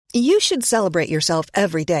You should celebrate yourself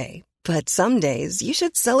every day, but some days you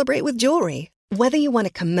should celebrate with jewelry. Whether you want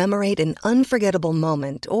to commemorate an unforgettable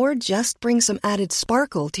moment or just bring some added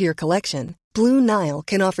sparkle to your collection, Blue Nile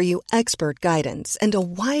can offer you expert guidance and a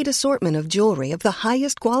wide assortment of jewelry of the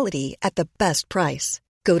highest quality at the best price.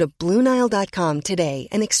 Go to BlueNile.com today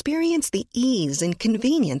and experience the ease and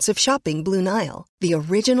convenience of shopping Blue Nile, the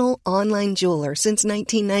original online jeweler since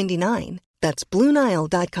 1999. That's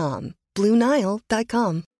BlueNile.com.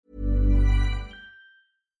 BlueNile.com.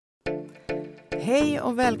 Hej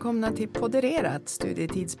och välkomna till Poddererat,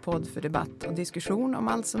 studietidspodd för debatt och diskussion om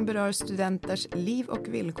allt som berör studenters liv och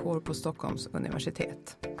villkor på Stockholms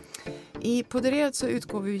universitet. I Poddererat så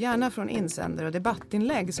utgår vi gärna från insändare och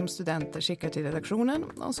debattinlägg som studenter skickar till redaktionen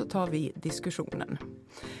och så tar vi diskussionen.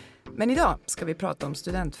 Men idag ska vi prata om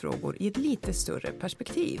studentfrågor i ett lite större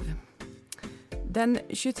perspektiv. Den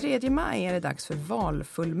 23 maj är det dags för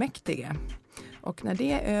valfullmäktige. Och när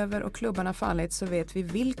det är över och klubbarna fallit så vet vi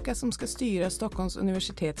vilka som ska styra Stockholms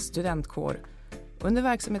universitets studentkår under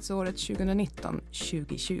verksamhetsåret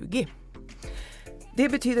 2019-2020. Det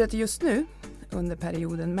betyder att just nu, under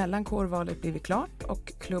perioden mellan kårvalet blivit klart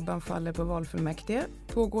och klubban faller på valfullmäktige,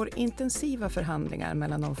 pågår intensiva förhandlingar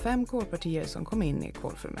mellan de 5 kårpartier som kom in i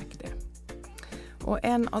kårfullmäktige. Och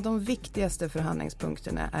en av de viktigaste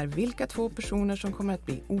förhandlingspunkterna är vilka 2 personer som kommer att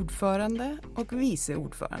bli ordförande och vice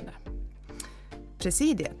ordförande.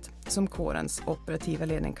 Presidiet, som kårens operativa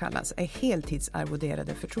ledning kallas, är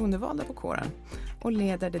heltidsarvoderade förtroendevalda på kåren och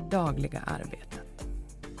leder det dagliga arbetet.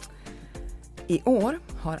 I år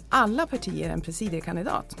har alla partier en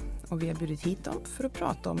presidiekandidat och vi har bjudit hit dem för att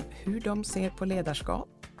prata om hur de ser på ledarskap,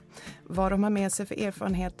 vad de har med sig för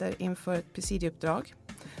erfarenheter inför ett presidieuppdrag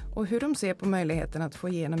och hur de ser på möjligheten att få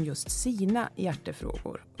igenom just sina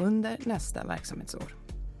hjärtefrågor under nästa verksamhetsår.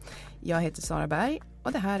 Jag heter Sara Berg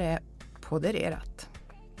och det här är Poddererat.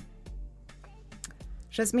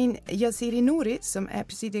 Jasmin Yaziri Nouri, som är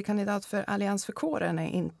presidiekandidat för Allians för kåren, är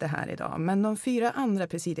inte här idag, men de 4 andra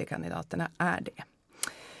presidiekandidaterna är det.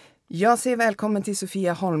 Jag säger välkommen till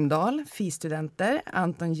Sofia Holmdahl, FI-studenter,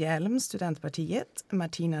 Anton Hjelm, Studentpartiet,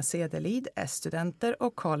 Martina Cederlid, S-studenter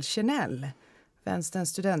och Carl Kjernell, Vänsterns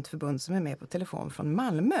studentförbund, som är med på telefon från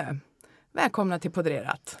Malmö. Välkomna till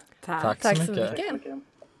Poddererat. Tack så mycket.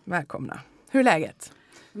 Välkomna. Hur är läget?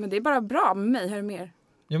 Men det är bara bra med mig, hör du mer?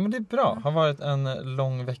 Jo, men det är bra. Det har varit en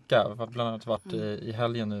lång vecka. Jag har bland annat varit i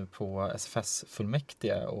helgen nu på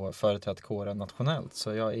SFS-fullmäktige och företrätt kåren nationellt.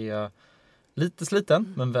 Så jag är lite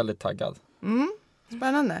sliten, men väldigt taggad.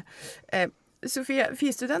 Spännande. Sofia,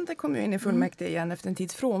 FI-studenter kom ju in i fullmäktige igen efter en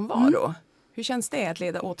tids frånvaro. Hur känns det att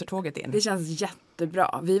leda återtåget in? Det känns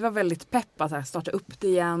jättebra. Vi var väldigt peppa att starta upp det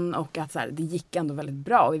igen och att det gick ändå väldigt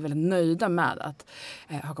bra. Och vi är väldigt nöjda med att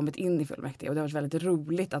ha kommit in i fullmäktige. Och det har varit väldigt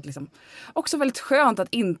roligt att också väldigt skönt att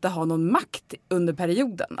inte ha någon makt under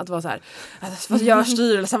perioden. Att vara vad gör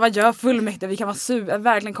styrelsen, vad gör fullmäktige? Vi kan vara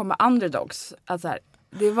verkligen komma underdogs.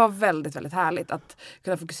 Det var väldigt, väldigt härligt att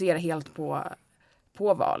kunna fokusera helt på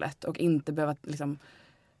valet och inte behöva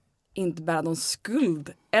inte bära någon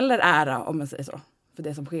skuld eller ära, om man säger så, för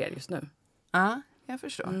det som sker just nu. Ja, jag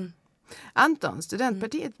förstår. Anton,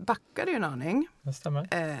 Studentpartiet backade ju en aning. Det stämmer.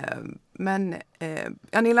 Men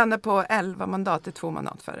ni landar på 11 mandat, 2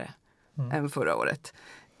 mandat färre än förra året.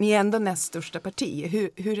 Ni är ändå näst största parti.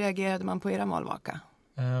 Hur reagerade man på era valvaka?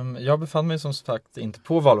 Jag befann mig som sagt inte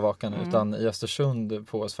på valvakan utan i Östersund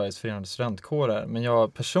på Sveriges förenade studentkårer. Men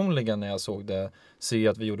jag personligen när jag såg det ser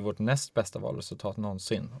jag att vi gjorde vårt näst bästa valresultat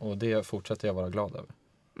någonsin. Och det fortsätter jag vara glad över.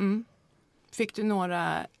 Fick du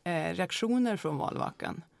några reaktioner från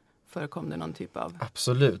valvakan? Förekom det någon typ av...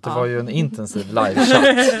 Absolut, det var ju en intensiv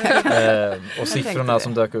live-chatt. Och siffrorna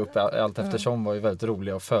som dök upp allt eftersom var ju väldigt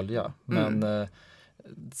roliga att följa. Men...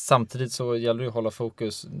 samtidigt så gäller det att hålla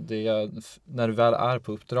fokus. När du väl är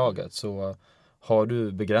på uppdraget så har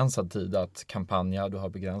du begränsad tid att kampanja, du har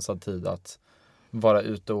begränsad tid att vara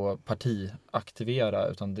ute och partiaktivera,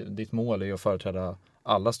 utan ditt mål är ju att företräda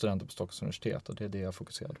alla studenter på Stockholms universitet och det är det jag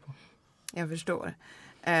fokuserade på. Jag förstår.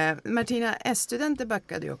 Martina, S-studenter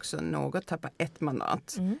backade ju också något, tappade 1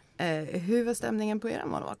 mandat. Hur var stämningen på er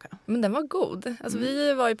valvaka? Men den var god.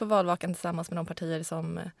 Vi var ju på valvakan tillsammans med de partier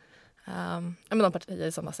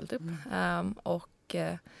som har ställt upp. Och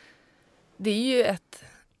det är ju ett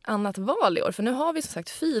annat val i år. För nu har vi som sagt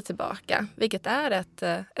FI tillbaka. Vilket är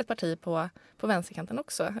ett parti på vänsterkanten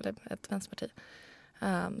också. Eller ett vänsterparti.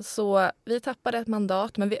 Så vi tappade 1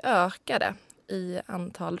 mandat. Men vi ökade i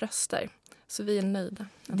antal röster. Så vi är nöjda.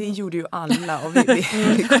 Det gjorde ju alla och vi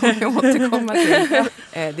kommer återkomma till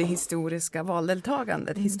det historiska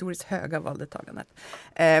valdeltagandet, historiskt höga valdeltagandet.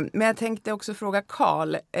 Men jag tänkte också fråga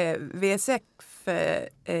Carl, VSF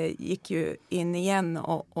VSF gick ju in igen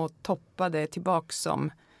och toppade tillbaka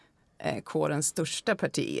som kårens största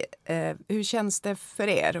parti. Hur känns det för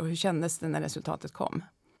er och hur kändes det när resultatet kom?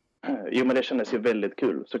 Jo, men det kändes ju väldigt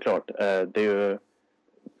kul såklart. Det är ju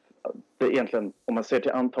egentligen, om man ser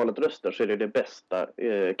till antalet röster så är det bästa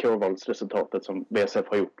kårvalsresultatet som VSF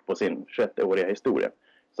har gjort på sin 21-åriga historia.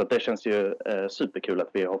 Så att det känns ju superkul att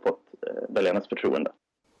vi har fått väljarnas förtroende.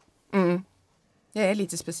 Mm. Det är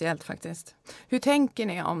lite speciellt faktiskt. Hur tänker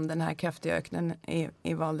ni om den här kraftiga ökningen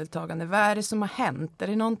i valdeltagande? Vad är det som har hänt? Är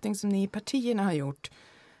det någonting som ni i partierna har gjort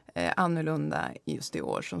annorlunda just i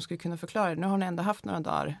år som skulle kunna förklara det? Nu har ni ändå haft några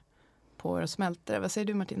dagar på er att smälta det. Vad säger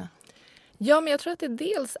du, Martina? Ja, men jag tror att det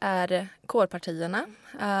dels är kårpartierna,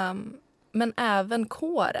 men även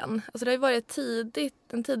kåren. Alltså det har ju varit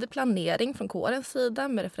en tidig planering från kårens sida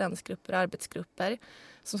med referensgrupper och arbetsgrupper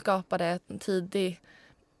som skapade ett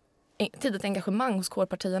tidigt engagemang hos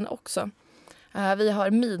kårpartierna också. Vi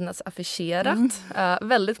har midnattsaffischerat.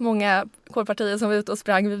 Väldigt många kårpartier som var ute och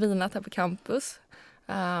sprang vid midnatt här på campus.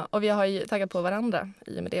 Och vi har ju taggat på varandra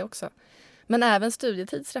i och med det också. Men även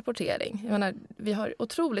studietidsrapportering. Jag menar, vi har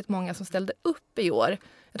otroligt många som ställde upp i år.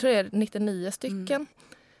 Jag tror det är 99 stycken.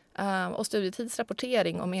 Och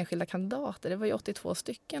studietidsrapportering om enskilda kandidater. Det var ju 82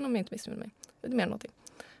 stycken om jag inte missminner mig. Det är mer än någonting.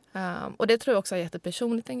 Och det tror jag också har gett ett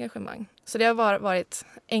personligt engagemang. Så det har varit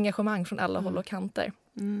engagemang från alla håll och kanter.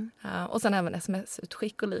 Och sen även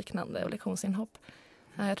sms-utskick och liknande och lektionsinhopp.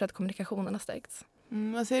 Jag tror att kommunikationen har stärkts.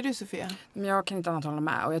 Vad säger du, Sofia? Jag kan inte annat hålla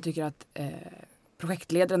med och jag tycker att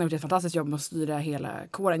projektledaren har gjort ett fantastiskt jobb med att styra hela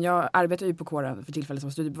kåren. Jag arbetar ju på kåren för tillfället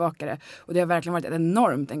som studiebevakare och det har verkligen varit ett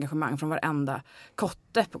enormt engagemang från varenda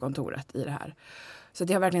kotte på kontoret i det här. Så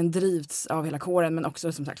det har verkligen drivits av hela kåren men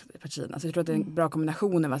också som sagt partierna. Så jag tror att det är en bra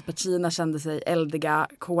kombination av att partierna kände sig eldiga,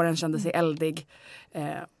 kåren kände sig eldig.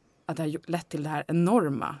 Att det har lett till det här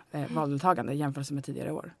enorma valdeltagande i jämförelse med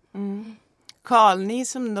tidigare år. Karl, ni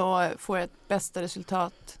som då får ett bästa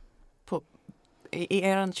resultat i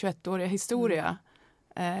er 21-åriga historia.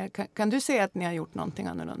 Kan du säga att ni har gjort någonting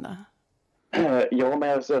annorlunda? Ja, men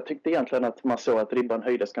jag tyckte egentligen att man såg att ribban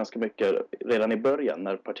höjdes ganska mycket redan i början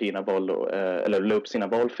när partierna la upp sina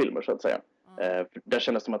valfilmer så att säga. Där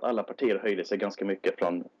kändes det som att alla partier höjde sig ganska mycket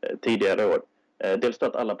från tidigare år. Dels då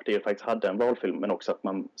att alla partier faktiskt hade en valfilm men också att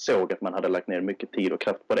man såg att man hade lagt ner mycket tid och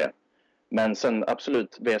kraft på det. Men sen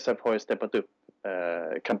absolut, VSF har ju steppat upp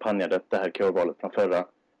kampanjadet det här kårvalet från förra.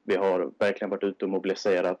 Vi har verkligen varit ute och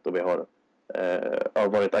mobiliserat och vi har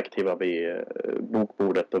varit aktiva vid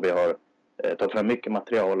bokbordet och vi har tagit fram mycket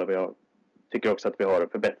material och tycker också att vi har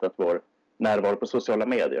förbättrat vår närvaro på sociala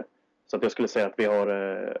medier. Så att jag skulle säga att vi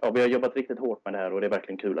har jobbat riktigt hårt med det här och det är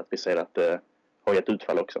verkligen kul att vi ser att det har gett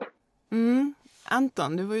utfall också.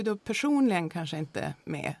 Anton, du var ju då personligen kanske inte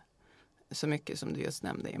med så mycket som du just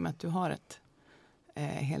nämnde i och med att du har ett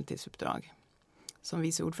heltidsuppdrag som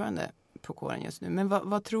vice ordförande på kåren just nu. Men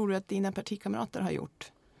vad tror du att dina partikamrater har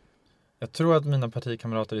gjort? Jag tror att mina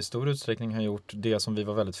partikamrater i stor utsträckning har gjort det som vi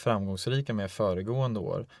var väldigt framgångsrika med föregående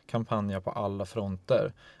år. Kampanjer på alla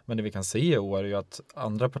fronter. Men det vi kan se i år är ju att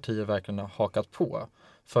andra partier verkligen har hakat på.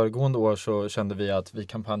 Föregående år så kände vi att vi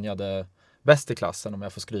kampanjade bäst i klassen om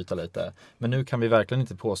jag får skryta lite. Men nu kan vi verkligen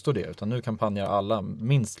inte påstå det utan nu kampanjar alla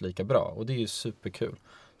minst lika bra och det är ju superkul.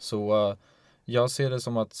 Så jag ser det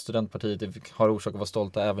som att studentpartiet har orsak att vara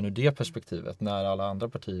stolta även ur det perspektivet när alla andra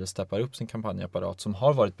partier steppar upp sin kampanjapparat som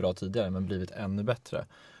har varit bra tidigare men blivit ännu bättre.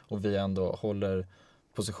 Och vi ändå håller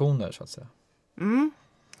positioner så att säga.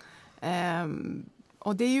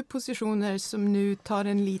 Och det är ju positioner som nu tar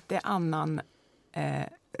en lite annan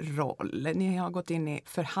roll. Ni har gått in i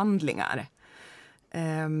förhandlingar.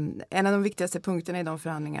 En av de viktigaste punkterna i de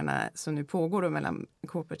förhandlingarna som nu pågår mellan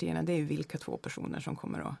kårpartierna det är ju vilka två personer som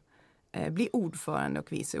kommer att bli ordförande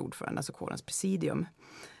och vice ordförande, alltså kårens presidium.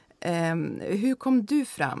 Hur kom du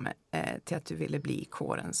fram till att du ville bli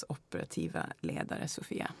kårens operativa ledare,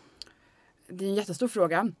 Sofia? Det är en jättestor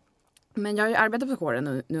fråga. Men jag har ju arbetat på kåren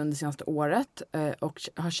nu under det senaste året och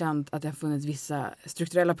har känt att det har funnits vissa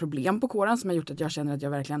strukturella problem på kåren som har gjort att jag känner att jag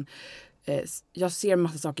verkligen jag ser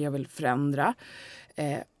massa saker jag vill förändra.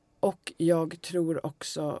 Och jag tror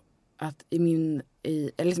också att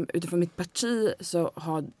utifrån mitt parti så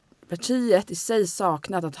har partiet i sig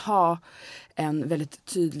saknat att ha en väldigt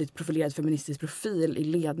tydligt profilerad feministisk profil i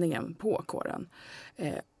ledningen på kåren.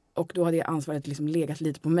 Och då har det ansvaret liksom legat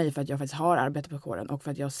lite på mig för att jag faktiskt har arbetat på kåren och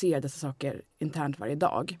för att jag ser dessa saker internt varje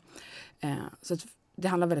dag. Så att det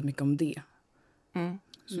handlar väldigt mycket om det.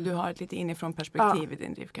 Så du har ett lite inifrån perspektiv i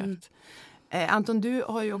din drivkraft. Anton, du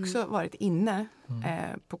har ju också varit inne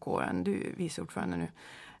på kåren. Du är vice ordförande nu.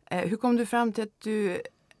 Hur kom du fram till att du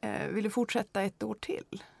ville fortsätta ett år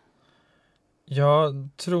till? Jag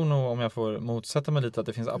tror nog, om jag får motsätta mig lite, att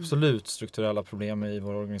det finns absolut strukturella problem i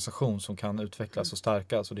vår organisation som kan utvecklas och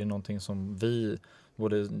stärkas. Och det är någonting som vi,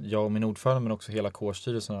 både jag och min ordförande men också hela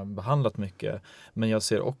kårstyrelsen, har behandlat mycket. Men jag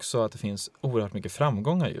ser också att det finns oerhört mycket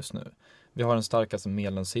framgångar just nu. Vi har den starkaste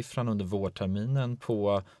medlemssiffran under vårterminen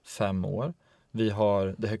på 5 år. Vi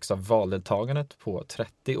har det högsta valdeltagandet på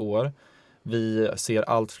 30 år. Vi ser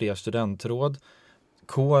allt fler studentråd.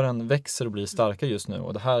 Kåren växer och blir starkare just nu.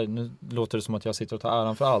 Och det här, nu låter det som att jag sitter och tar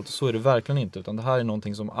äran för allt. Så är det verkligen inte. Utan det här är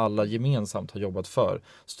någonting som alla gemensamt har jobbat för.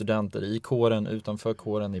 Studenter i kåren, utanför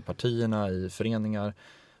kåren, i partierna, i föreningar.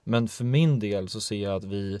 Men för min del så ser jag att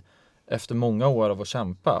vi efter många år av att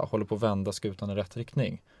kämpa håller på att vända skutan i rätt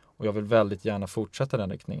riktning. Och jag vill väldigt gärna fortsätta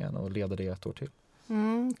den riktningen och leda det 1 år till.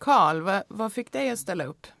 Carl, vad fick dig att ställa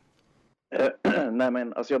upp? Nej,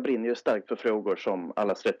 men alltså jag brinner ju starkt för frågor som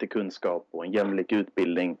allas rätt till kunskap och en jämlik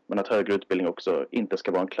utbildning. Men att högre utbildning också inte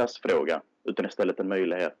ska vara en klassfråga utan istället en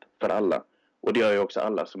möjlighet för alla. Och det gör ju också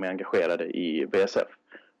alla som är engagerade i VSF.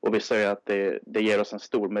 Och vi säger att det ger oss en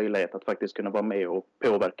stor möjlighet att faktiskt kunna vara med och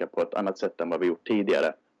påverka på ett annat sätt än vad vi gjort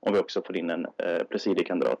tidigare. Om vi också får in en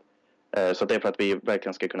presidiekandidat. Så det är för att vi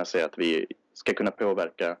verkligen ska kunna säga att vi ska kunna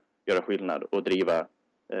påverka, göra skillnad och driva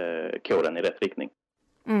kåren i rätt riktning.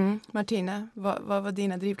 Martina, vad var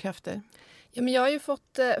dina drivkrafter? Ja, men jag har ju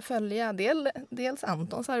fått följa dels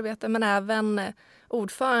Antons arbete men även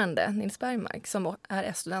ordförande Nils Bergmark som är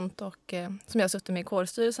S-student och som jag har suttit med i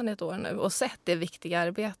kårstyrelsen i 1 år nu och sett det viktiga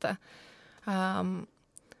arbete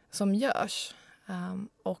som görs.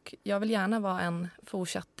 Och jag vill gärna vara en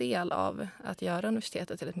fortsatt del av att göra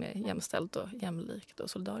universitetet till ett mer jämställt och jämlikt och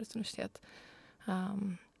solidariskt universitet.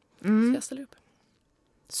 Så jag ställer upp.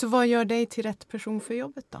 Så vad gör dig till rätt person för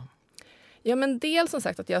jobbet då? Ja, men dels som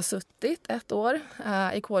sagt att jag har suttit 1 år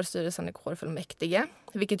i kårstyrelsen i kårfullmäktige,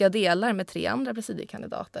 vilket jag delar med 3 andra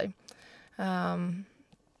presidiekandidater.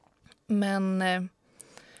 Men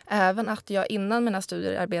även att jag innan mina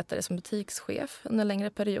studier arbetade som butikschef under en längre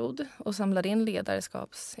period och samlade in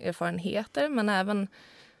ledarskapserfarenheter men även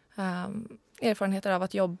erfarenheter av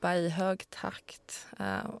att jobba i hög takt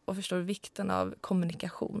och förstår vikten av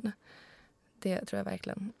kommunikation. Det tror jag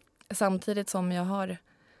verkligen. Samtidigt som jag har,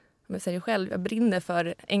 om jag säger det själv, jag brinner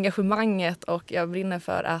för engagemanget och jag brinner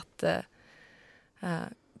för att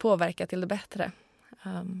påverka till det bättre.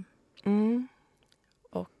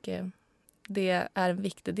 Och det är en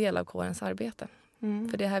viktig del av kårens arbete.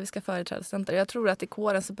 För det är här vi ska företräda studenter. Jag tror att i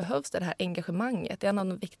kåren så behövs det här engagemanget. Det är en av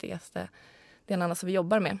de viktigaste delarna som vi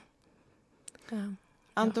jobbar med.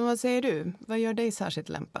 Anton, vad säger du? Vad gör dig särskilt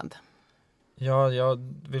lämpad? Ja,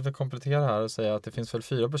 jag vill väl komplettera här och säga att det finns väl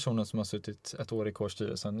 4 personer som har suttit 1 år i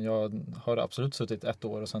kårstyrelsen. Jag har absolut suttit 1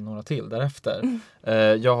 år och sen några till därefter.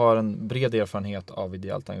 Jag har en bred erfarenhet av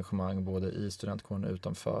ideellt engagemang både i studentkåren och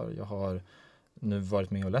utanför. Jag har nu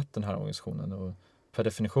varit med och lett den här organisationen och per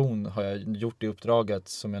definition har jag gjort det uppdraget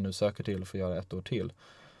som jag nu söker till för att göra 1 år till.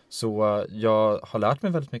 Så jag har lärt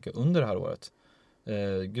mig väldigt mycket under det här året.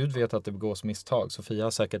 Gud vet att det begås misstag. Sofia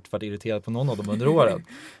har säkert varit irriterad på någon av dem under året.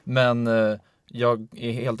 Men jag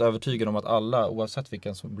är helt övertygad om att alla, oavsett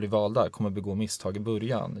vilken som blir valda, kommer begå misstag i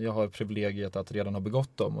början. Jag har privilegiet att redan ha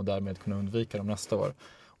begått dem och därmed kunna undvika dem nästa år.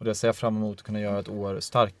 Och det ser jag fram emot att kunna göra 1 år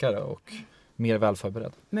starkare och mer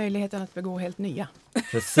välförberedd. Möjligheten att begå helt nya.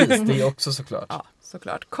 Precis, det är också såklart. Ja,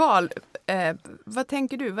 såklart. Carl, vad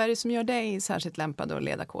tänker du? Vad är det som gör dig särskilt lämpad att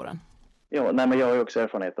leda kåren? Ja, nej, men jag har ju också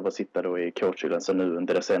erfarenhet av att sitta då i kårstyrelsen nu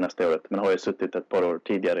under det senaste året. Men har ju suttit ett par år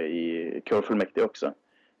tidigare i kårfullmäktige också.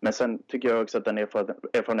 Men sen tycker jag också att den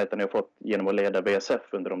erfarenheten jag har fått genom att leda VSF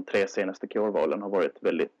under de 3 senaste kårvalen har varit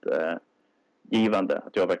väldigt givande.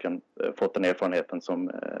 Att jag har verkligen fått den erfarenheten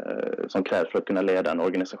som krävs för att kunna leda en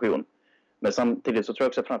organisation. Men samtidigt så tror jag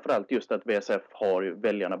också framförallt just att VSF har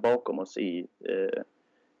väljarna bakom oss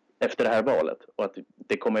efter det här valet. Och att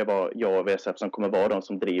det kommer att vara jag och VSF som kommer vara de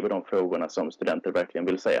som driver de frågorna som studenter verkligen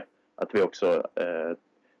vill se. Att vi också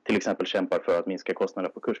till exempel kämpar för att minska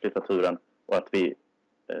kostnaderna på kurslitteraturen och att vi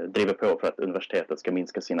driver på för att universitetet ska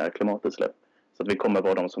minska sina klimatutsläpp. Så att vi kommer att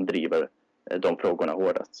vara de som driver de frågorna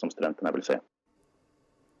hårdast som studenterna vill se.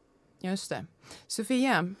 Just det.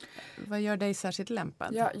 Sofia, vad gör dig särskilt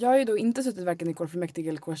lämpad? Ja, jag har ju då inte suttit varken i kårfullmäktige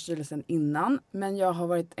eller kårstyrelsen innan. Men jag har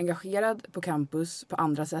varit engagerad på campus på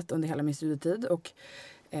andra sätt under hela min studietid. Och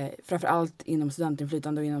framförallt inom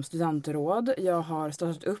studentinflytande och inom studentråd. Jag har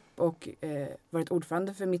startat upp och varit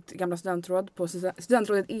ordförande för mitt gamla studentråd på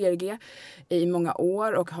studentrådet ERG i många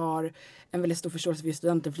år. Och har en väldigt stor förståelse för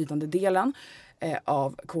studentinflytande-delen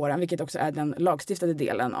av kåren, vilket också är den lagstiftade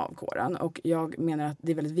delen av kåren. Och jag menar att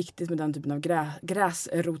det är väldigt viktigt med den typen av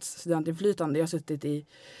gräsrotsstudentinflytande. Jag har suttit i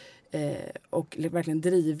och verkligen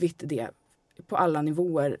drivit det på alla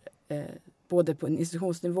nivåer, både på en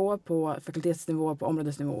institutionsnivå, på fakultetsnivå, på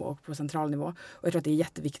områdesnivå och på centralnivå. Och jag tror att det är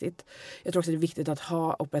jätteviktigt. Jag tror också att det är viktigt att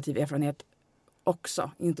ha operativ erfarenhet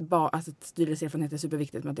också. Inte bara, alltså styrelseerfarenhet är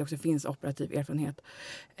superviktigt, men att det också finns operativ erfarenhet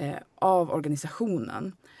av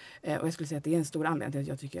organisationen. Och jag skulle säga att det är en stor anledning till att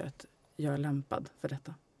jag tycker att jag är lämpad för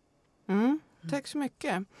detta. Tack så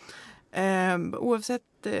mycket. Oavsett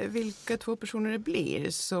vilka 2 personer det blir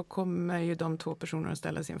så kommer ju de 2 personerna att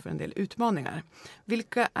ställas inför en del utmaningar.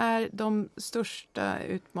 Vilka är de största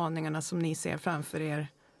utmaningarna som ni ser framför er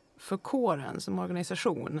för kåren som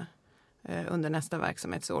organisation under nästa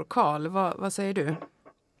verksamhetsår? Karl, vad säger du?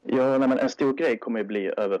 Ja, men en stor grej kommer att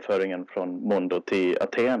bli överföringen från Mondo till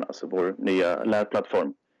Athena, alltså vår nya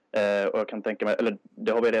lärplattform. Och jag kan tänka mig, eller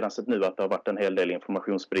det har vi redan sett nu, att det har varit en hel del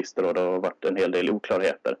informationsbrister och det har varit en hel del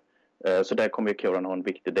oklarheter. Så där kommer ju kåren ha en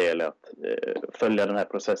viktig del i att följa den här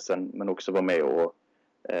processen, men också vara med och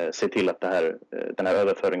se till att den här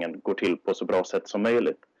överföringen går till på så bra sätt som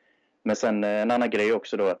möjligt. Men sen en annan grej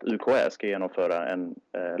också då att UKÄ ska genomföra en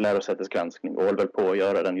lärosätesgranskning och håller väl på att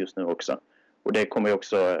göra den just nu också. Och det kommer ju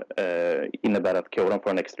också innebära att kåren får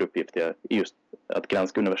en extra uppgift i just att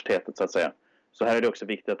granska universitetet så att säga. Så här är det också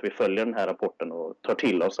viktigt att vi följer den här rapporten och tar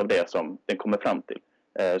till oss av det som den kommer fram till.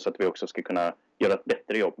 Så att vi också ska kunna göra ett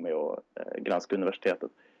bättre jobb med att granska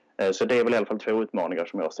universitetet. Så det är väl i alla fall 2 utmaningar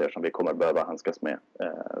som jag ser som vi kommer behöva handskas med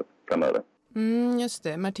framöver. Just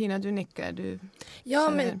det. Martina, du nickar. Ja,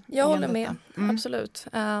 men jag håller med. Absolut.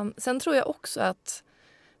 Sen tror jag också att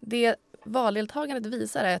det valdeltagandet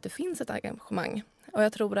visar är att det finns ett engagemang. Och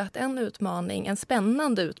jag tror att en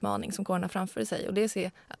spännande utmaning som kåren har framför sig, och det är att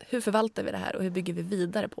se hur förvaltar vi det här och hur bygger vi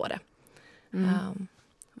vidare på det.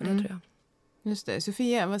 Och det tror jag. Just det.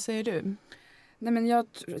 Sofia, vad säger du? Nej, men jag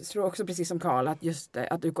tror också precis som Karl att just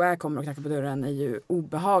att UKÄ kommer och knackar på dörren är ju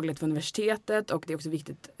obehagligt för universitetet, och det är också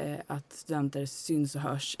viktigt att studenter syns och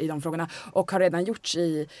hörs i de frågorna, och har redan gjorts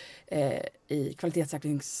i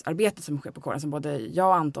kvalitetssäkringsarbetet som sker på kåren, som både jag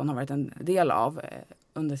och Anton har varit en del av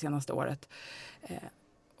under det senaste året.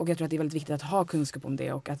 Och jag tror att det är väldigt viktigt att ha kunskap om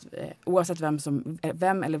det, och att oavsett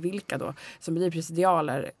vem eller vilka då som blir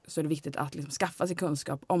presidialer, så är det viktigt att liksom skaffa sig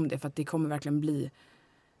kunskap om det, för att det kommer verkligen bli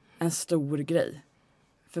en stor grej.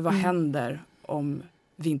 För vad händer om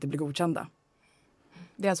vi inte blir godkända?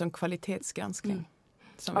 Det är alltså en kvalitetsgranskning.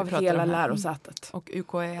 Som av hela lärosätet. Och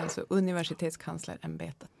UKÄ är alltså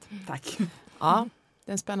Universitetskanslerämbetet. Tack. Ja,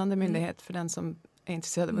 det är en spännande myndighet för den som är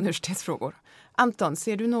intresserad av universitetsfrågor. Anton,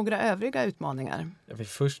 ser du några övriga utmaningar? Jag vill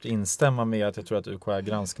först instämma med att jag tror att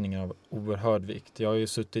UKÄ-granskningen är av oerhörd vikt. Jag har ju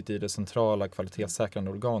suttit i det centrala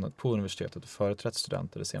kvalitetssäkrande organet på universitetet och företrätt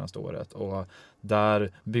studenter det senaste året. Och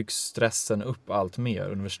där byggs stressen upp allt mer.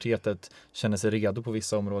 Universitetet känner sig redo på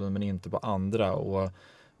vissa områden men inte på andra. Och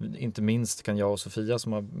inte minst kan jag och Sofia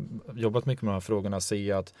som har jobbat mycket med de här frågorna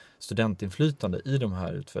se att studentinflytande i de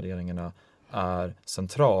här utvärderingarna är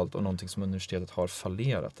centralt och någonting som universitetet har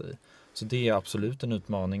fallerat i. Så det är absolut en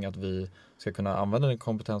utmaning att vi ska kunna använda den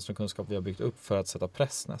kompetens och kunskap vi har byggt upp för att sätta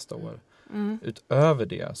press nästa år. Utöver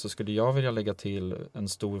det så skulle jag vilja lägga till en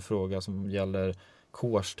stor fråga som gäller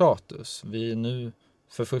kårstatus. Vi är nu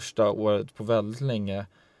för första året på väldigt länge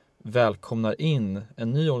välkomnar in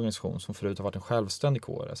en ny organisation som förut har varit en självständig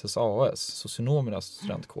kår, SSAS, socionomernas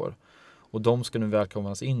studentkår. Och de ska nu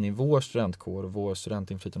välkomnas in i vår studentkår och vår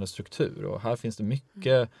studentinflytande struktur. Och här finns det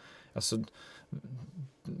mycket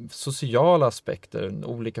sociala aspekter,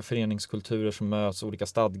 olika föreningskulturer som möts, olika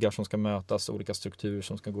stadgar som ska mötas, olika strukturer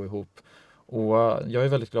som ska gå ihop. Och jag är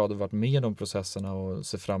väldigt glad att ha varit med i de processerna och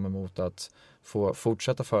ser fram emot att få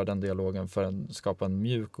fortsätta föra den dialogen för att skapa en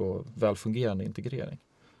mjuk och välfungerande integrering.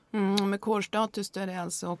 Med kårstatus är det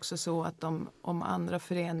alltså också så att om andra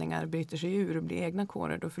föreningar byter sig ur och blir egna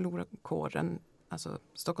kårer, då förlorar kåren, alltså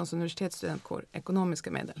Stockholms universitets studentkår,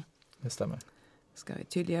 ekonomiska medel. Det stämmer. Ska vi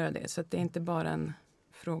tydliggöra det, så att det är inte bara en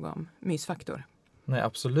fråga om mysfaktor. Nej,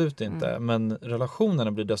 absolut inte. Men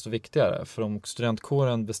relationerna blir desto viktigare. För om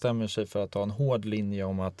studentkåren bestämmer sig för att ta en hård linje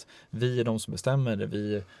om att vi är de som bestämmer det,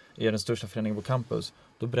 vi är den största föreningen på campus,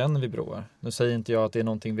 då bränner vi broar. Nu säger inte jag att det är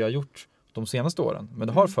någonting vi har gjort de senaste åren, men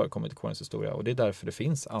det har förekommit i kårens historia och det är därför det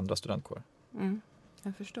finns andra studentkårer.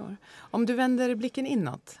 Jag förstår. Om du vänder blicken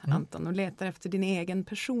inåt, Anton, och letar efter din egen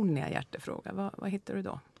personliga hjärtefråga, vad hittar du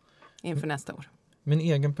då inför nästa år? Min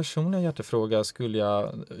egen personliga hjärtefråga skulle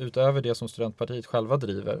jag, utöver det som studentpartiet själva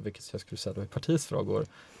driver, vilket jag skulle säga då är partiets frågor,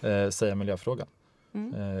 säga miljöfrågan.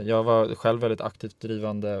 Jag var själv väldigt aktivt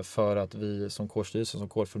drivande för att vi som kårstyrelsen, som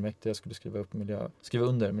kårfullmäktige skulle skriva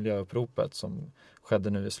under miljöuppropet som skedde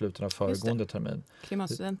nu i slutet av föregående termin.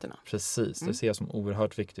 Klimatstudenterna. Precis, det ser jag som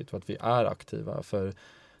oerhört viktigt och att vi är aktiva, för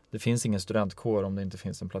det finns ingen studentkår om det inte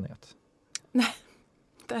finns en planet.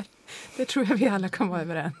 Det tror jag vi alla kan vara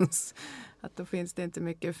överens. Att då finns det inte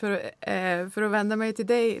mycket. För att vända mig till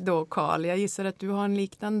dig då, Carl. Jag gissar att du har en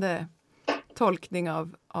liknande tolkning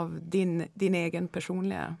av din egen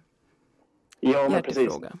personliga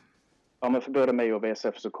hjärtefråga. Ja, men för både mig och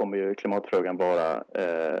VSF så kommer ju klimatfrågan vara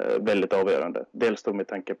väldigt avgörande. Dels då med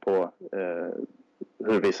tanke på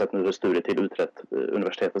hur vi sett nu hur studietid utrett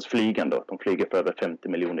universitetets flygande. Att de flyger för över 50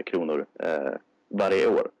 miljoner kronor varje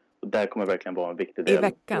år. Och där kommer verkligen vara en viktig del. I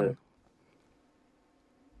veckan?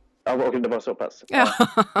 Ja, och det var så pass. Ja.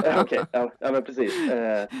 Okej, ja, men precis.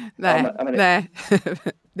 Nej,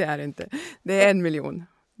 det är det inte. Det är 1 miljon.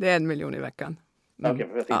 Det är 1 miljon i veckan. Okej,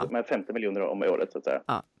 jag tänkte med 50 miljoner om året så att säga.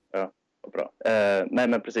 Ja. Bra. Nej,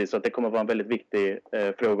 men precis. Så att det kommer vara en väldigt viktig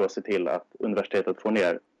fråga att se till att universitetet får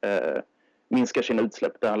ner, minskar sina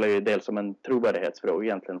utsläpp. Det handlar ju dels om en trovärdighetsfråga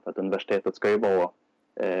egentligen, för att universitetet ska ju vara,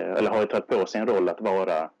 eller har ju tagit på sig en roll att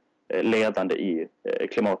vara ledande i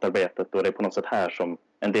klimatarbetet, och det är på något sätt här som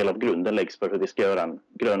en del av grunden läggs för hur vi ska göra en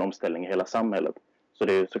grön omställning i hela samhället. Så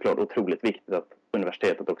det är såklart otroligt viktigt att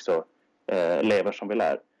universitetet också lever som vi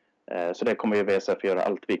lär. Så det kommer ju VSF göra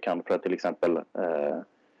allt vi kan för att till exempel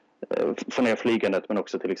få ner flygandet, men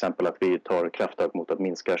också till exempel att vi tar krafttag mot att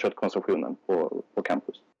minska köttkonsumtionen på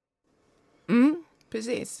campus.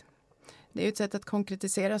 Precis. Det är ju ett sätt att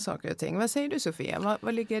konkretisera saker och ting. Vad säger du, Sofia?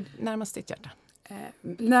 Vad ligger närmast ditt hjärta?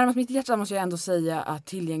 Närmast mitt hjärta måste jag ändå säga att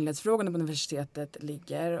tillgänglighetsfrågorna på universitetet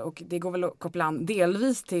ligger, och det går väl att koppla an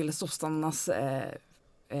delvis till sossarnas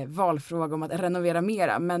valfråga om att renovera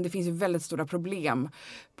mera, men det finns ju väldigt stora problem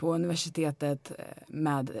på universitetet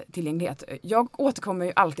med tillgänglighet. Jag återkommer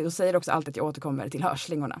ju alltid och säger också alltid att jag återkommer till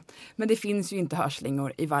hörslingorna. Men det finns ju inte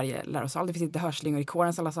hörslingor i varje lärosal. Det finns inte hörslingor i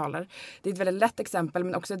kårens alla salar. Det är ett väldigt lätt exempel,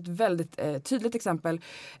 men också ett väldigt tydligt exempel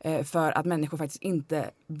för att människor faktiskt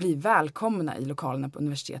inte blir välkomna i lokalerna på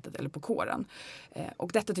universitetet eller på kåren.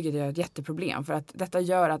 Och detta tycker jag är ett jätteproblem, för att detta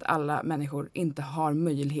gör att alla människor inte har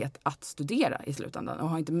möjlighet att studera i slutändan och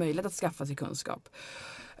har inte möjlighet att skaffa sig kunskap.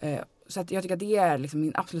 Så att jag tycker att det är liksom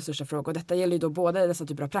min absolut största fråga. Och detta gäller ju då både dessa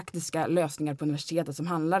typer av praktiska lösningar på universitetet som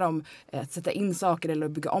handlar om att sätta in saker eller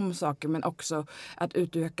bygga om saker, men också att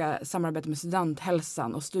utöka samarbete med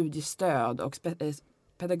studenthälsan och studiestöd och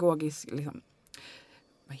pedagogisk, liksom,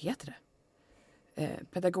 vad heter det?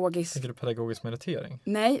 Pedagogisk... Tänker du pedagogisk meritering?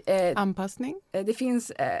 Nej. Anpassning? Det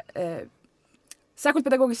finns... särskilt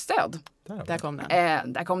pedagogiskt stöd. Där kom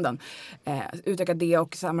den. Där kom den. Utöka det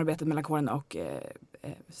och samarbetet mellan kåren och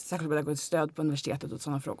särskilt pedagogiskt stöd på universitetet och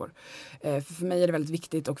sådana frågor. För mig är det väldigt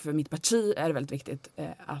viktigt, och för mitt parti är det väldigt viktigt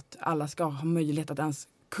att alla ska ha möjlighet att ens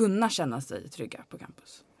kunna känna sig trygga på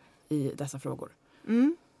campus i dessa frågor.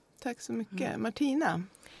 Tack så mycket. Martina?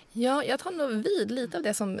 Ja, jag tar nog vid lite av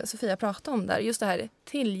det som Sofia pratade om där. Just det här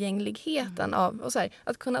tillgängligheten av och så här,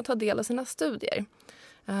 att kunna ta del av sina studier.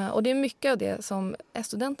 Och det är mycket av det som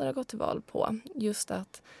studenter har gått till val på. Just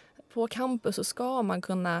att på campus så ska man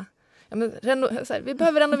kunna... vi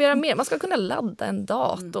behöver renovera mer. Man ska kunna ladda en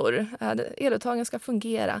dator. Eluttagen ska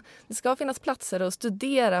fungera. Det ska finnas platser att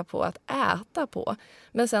studera på, att äta på.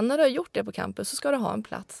 Men sen när du har gjort det på campus så ska du ha en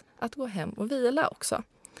plats att gå hem och vila också.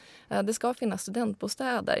 Det ska finnas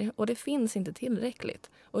studentbostäder, och det finns inte tillräckligt.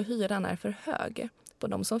 Och hyran är för hög på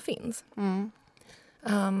de som finns.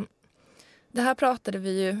 Det här pratade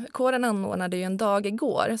vi ju, kåren anordnade ju en dag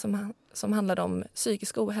igår som handlade om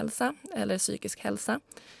psykisk ohälsa eller psykisk hälsa.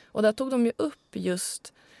 Och där tog de ju upp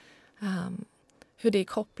just hur det är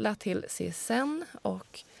kopplat till CSN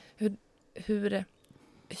och hur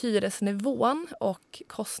hyresnivån och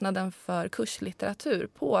kostnaden för kurslitteratur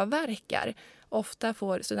påverkar. Ofta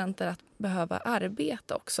får studenter att behöva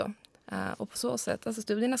arbeta också. Och på så sätt, alltså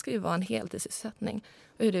studierna ska ju vara en heltidssysselsättning,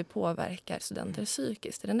 och hur det påverkar studenter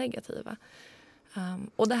psykiskt, det negativa.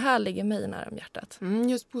 Och det här ligger mig nära om hjärtat.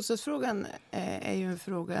 Just bostadsfrågan är ju en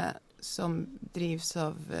fråga som drivs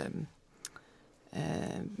av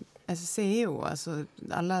SSCO, alltså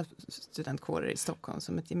alla studentkårer i Stockholm,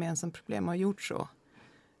 som ett gemensamt problem, har gjort så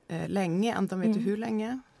länge. Anton, vet du hur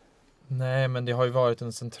länge? Nej, men det har ju varit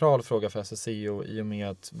en central fråga för SSCO i och med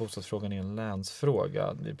att bostadsfrågan är en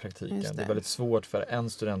länsfråga i praktiken. Det är väldigt svårt för en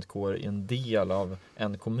studentkår i en del av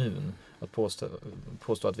en kommun att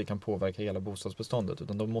påstå att vi kan påverka hela bostadsbeståndet,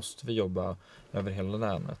 utan då måste vi jobba över hela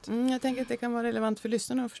länet. Jag tänker att det kan vara relevant för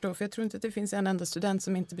lyssnarna att förstå, för jag tror inte att det finns en enda student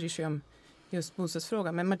som inte bryr sig om just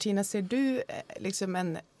bostadsfrågan. Men Martina, ser du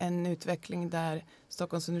liksom en utveckling där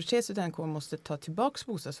Stockholms universitets studentkår måste ta tillbaka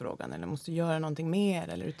bostadsfrågan, eller måste göra någonting mer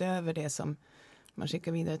eller utöver det som man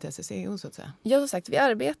skickar vidare till SSCO så att säga? Ja, som sagt, vi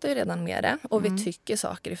arbetar ju redan med det och vi tycker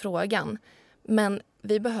saker i frågan. Men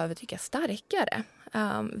vi behöver tycka starkare.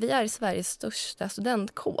 Vi är Sveriges största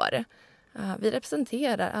studentkår. Vi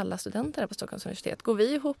representerar alla studenter på Stockholms universitet. Går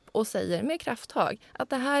vi ihop och säger med krafttag att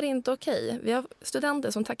det här är inte okej. Vi har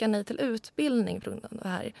studenter som tackar nej till utbildning på grund av det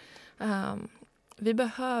här. Vi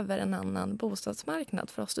behöver en annan bostadsmarknad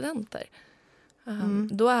för oss studenter.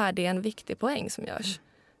 Då är det en viktig poäng som görs.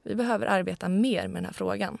 Vi behöver arbeta mer med den här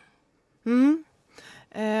frågan.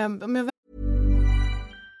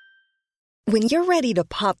 When you're ready to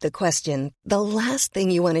pop the question, the last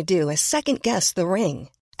thing you want to do is second-guess the ring.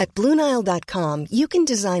 At BlueNile.com, you can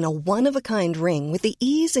design a one-of-a-kind ring with the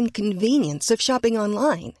ease and convenience of shopping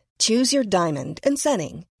online. Choose your diamond and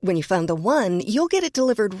setting. When you find the one, you'll get it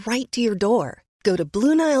delivered right to your door. Go to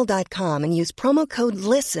BlueNile.com and use promo code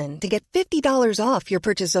LISTEN to get $50 off your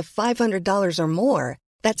purchase of $500 or more.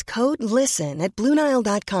 That's code LISTEN at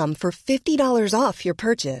BlueNile.com for $50 off your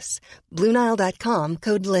purchase. BlueNile.com,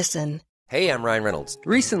 code LISTEN. Hey, I'm Ryan Reynolds.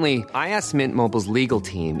 Recently, I asked Mint Mobile's legal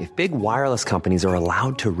team if big wireless companies are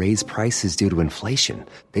allowed to raise prices due to inflation.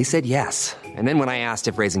 They said yes. And then when I asked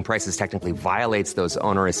if raising prices technically violates those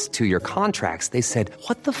onerous two-year contracts, they said,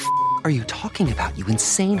 "What the f*** are you talking about, you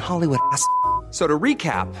insane Hollywood ass?" So to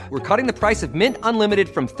recap, we're cutting the price of Mint Unlimited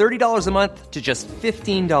from $30 a month to just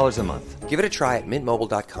 $15 a month. Give it a try at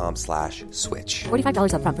mintmobile.com/switch.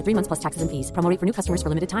 $45 up front for 3 months plus taxes and fees. Promo rate for new customers for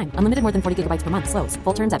limited time. Unlimited more than 40 gigabytes per month. Slows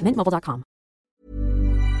full terms at mintmobile.com.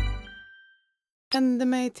 Vänder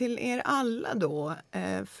mig till er alla då,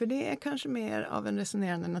 för det är kanske mer av en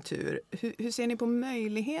resonerande natur. Hur ser ni på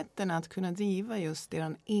möjligheten att kunna driva just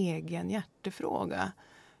er egen hjärtefråga?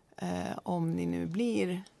 Om ni nu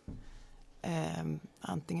blir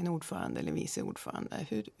antingen ordförande eller vice ordförande.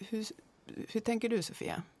 Hur tänker du,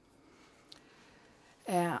 Sofia?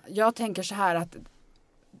 Jag tänker så här att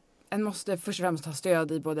en måste först och främst ha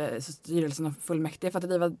stöd i både styrelsen och fullmäktige för att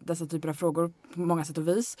driva dessa typer av frågor på många sätt och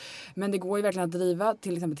vis. Men det går ju verkligen att driva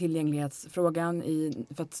till exempel tillgänglighetsfrågan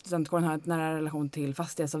för att studentkåren har en nära relation till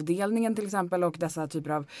fastighetsavdelningen till exempel och dessa typer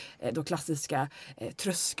av då klassiska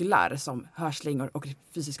trösklar som hörslingor och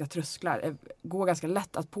fysiska trösklar går ganska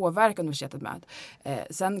lätt att påverka universitetet med.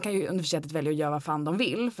 Sen kan ju universitetet välja att göra vad fan de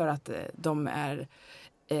vill för att de är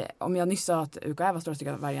om jag nyss sa att UKÄ var stora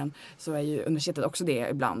stycken av vargen så är ju universitetet också det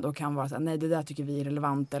ibland och kan vara så här, nej det där tycker vi är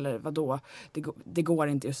relevant eller vadå, det går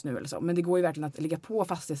inte just nu eller så. Men det går ju verkligen att ligga på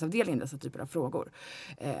fastighetsavdelningen dessa typer av frågor.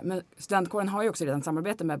 Men studentkåren har ju också redan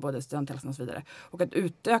samarbete med både studenthälsan och så vidare. Och att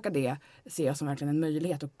utöka det ser jag som verkligen en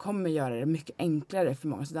möjlighet och kommer göra det mycket enklare för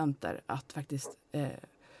många studenter att faktiskt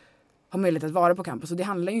ha möjlighet att vara på campus. Och det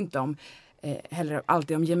handlar ju inte om heller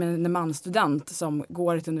alltid om gemene man-student som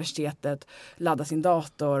går till universitetet, laddar sin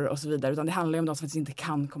dator och så vidare. Utan det handlar ju om de som faktiskt inte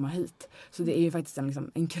kan komma hit. Så det är ju faktiskt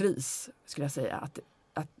en kris skulle jag säga.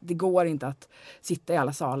 Att det går inte att sitta i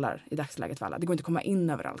alla salar i dagsläget för alla. Det går inte att komma in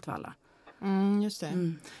överallt för alla. Just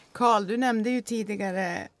det. Carl, du nämnde ju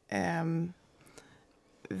tidigare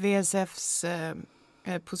VSFs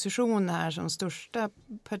position här som största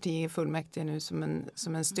parti i fullmäktige nu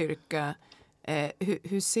som en styrka.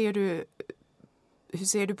 Hur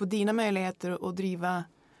ser du på dina möjligheter att driva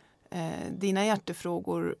dina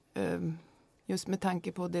hjärtefrågor just med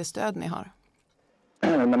tanke på det stöd ni har?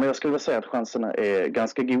 Men jag skulle vilja säga att chanserna är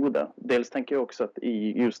ganska goda. Dels tänker jag också att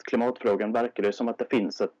i just klimatfrågan verkar det som att det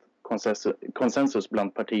finns ett konsensus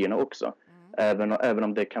bland partierna också. Även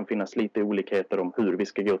om det kan finnas lite olikheter om hur vi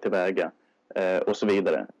ska gå tillväga och så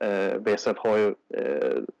vidare. VSF har ju,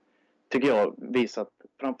 tycker jag, visat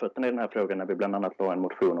framfötterna i den här frågan när vi bland annat la en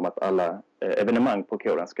motion om att alla evenemang på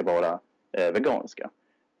kåren ska vara veganska.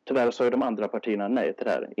 Tyvärr så är de andra partierna nej till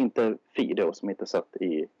det här. Inte FI då som inte satt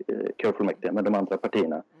i kårfullmäktige, men de andra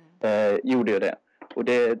partierna gjorde ju det. Och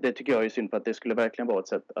det tycker jag är synd, för att det skulle verkligen vara ett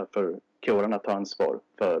sätt för kåren att ta ansvar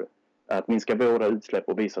för att minska våra utsläpp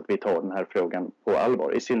och visa att vi tar den här frågan på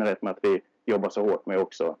allvar. I synnerhet med att vi jobbar så hårt med att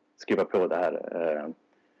också skriva på det här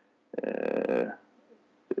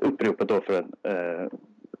uppropet då för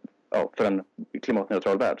en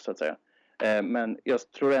klimatneutral värld så att säga. Men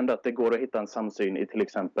jag tror ändå att det går att hitta en samsyn i till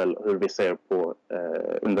exempel hur vi ser på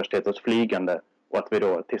universitetets flygande och att vi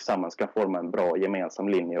då tillsammans kan forma en bra gemensam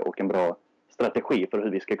linje och en bra strategi för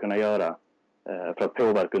hur vi ska kunna göra för att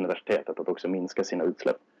påverka universitetet att också minska sina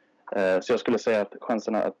utsläpp. Så jag skulle säga att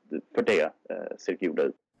chanserna för det ser goda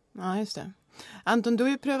ut. Ja, just det. Anton, du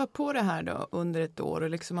har ju prövat på det här då under ett år och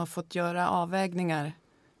liksom har fått göra avvägningar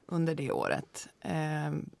under det året.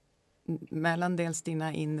 Mellan dels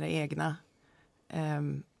dina inre egna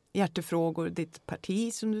hjärtefrågor, ditt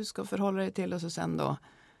parti som du ska förhålla dig till och så sen då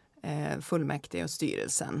fullmäktige och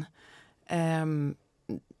styrelsen.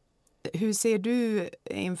 Hur ser du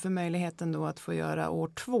inför möjligheten då att få göra år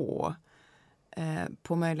 2?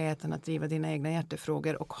 på möjligheten att driva dina egna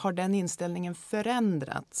hjärtefrågor, och har den inställningen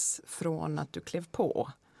förändrats från att du klev på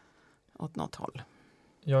åt något håll?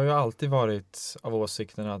 Jag har ju alltid varit av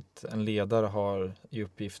åsikten att en ledare har i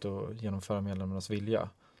uppgift att genomföra medlemmarnas vilja.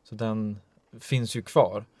 Så den finns ju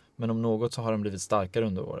kvar, men om något så har den blivit starkare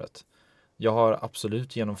under året. Jag har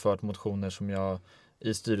absolut genomfört motioner som jag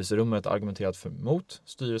i styrelserummet argumenterat för mot.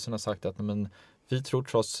 Styrelsen har sagt att men, vi tror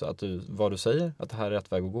trots att vad du säger, att det här är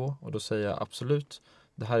rätt väg att gå. Och då säger jag absolut,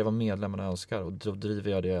 det här är vad medlemmarna önskar. Och då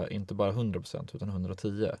driver jag det inte bara 100% utan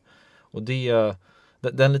 110%. Och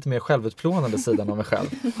den lite mer självutplånande sidan av mig själv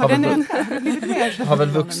har väl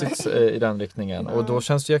vuxit i den riktningen. Och då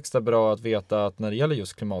känns det ju extra bra att veta att när det gäller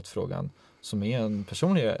just klimatfrågan, som är en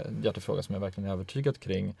personlig hjärtefråga som jag verkligen är övertygad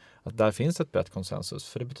kring, att där finns ett brett konsensus.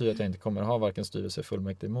 För det betyder att jag inte kommer ha varken styrelse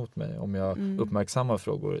fullmäktige emot mig om jag uppmärksammar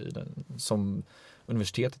frågor i den, som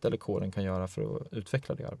universitetet eller kåren kan göra för att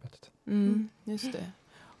utveckla det arbetet. Just det.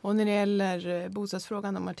 Och när det gäller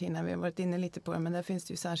bostadsfrågan då, Martina, vi har varit inne lite på det, men där finns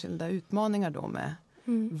det ju särskilda utmaningar då med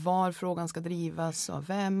var frågan ska drivas, av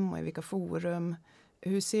vem och i vilka forum.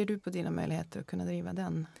 Hur ser du på dina möjligheter att kunna driva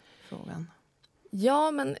den frågan?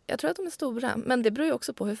 Ja, men jag tror att de är stora. Men det beror ju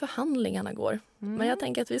också på hur förhandlingarna går. Men jag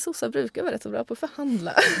tänker att vi sossar brukar vara rätt så bra på att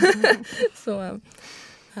förhandla. Så,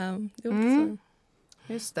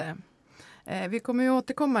 Just det. Vi kommer ju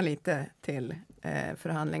återkomma lite till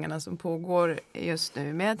förhandlingarna som pågår just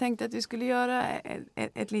nu. Men jag tänkte att vi skulle göra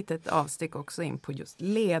ett litet avstick också in på just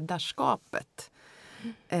ledarskapet.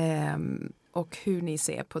 Och hur ni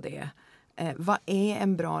ser på det. Vad är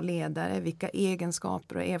en bra ledare? Vilka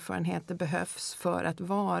egenskaper och erfarenheter behövs för att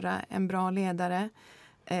vara en bra ledare?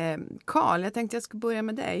 Carl, jag tänkte jag skulle börja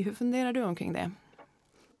med dig. Hur funderar du omkring det?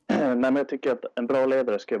 Nej, men jag tycker att en bra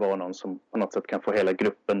ledare ska vara någon som på något sätt kan få hela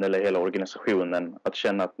gruppen eller hela organisationen att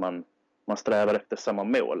känna att man strävar efter samma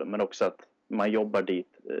mål, men också att man jobbar dit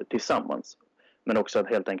tillsammans. Men också att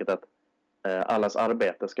helt enkelt att allas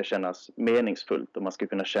arbete ska kännas meningsfullt och man ska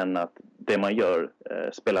kunna känna att det man gör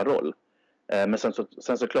spelar roll. Men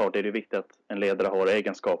sen såklart är det viktigt att en ledare har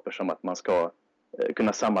egenskaper som att man ska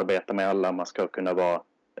kunna samarbeta med alla, man ska kunna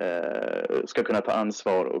ska kunna ta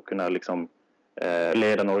ansvar och kunna liksom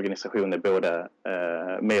leda en organisation i både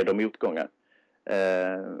med och motgångar.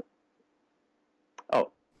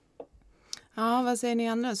 Ja, vad säger ni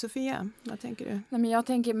andra? Sofia, vad tänker du? Nej, men jag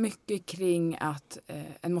tänker mycket kring att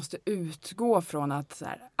en måste utgå från att så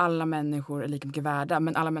här, alla människor är lika mycket värda,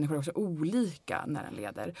 men alla människor är också olika när en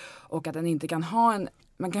leder. Och att en inte kan ha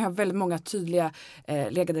man kan ha väldigt många tydliga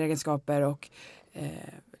ledaregenskaper och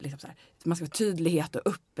liksom så här, man ska ha tydlighet och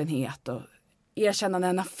öppenhet och erkänna när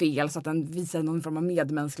den har fel så att den visar någon form av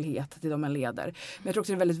medmänsklighet till de man leder. Men jag tror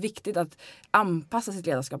också det är väldigt viktigt att anpassa sitt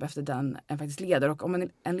ledarskap efter den en faktiskt leder. Och om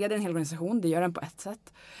en leder en hel organisation, det gör den på ett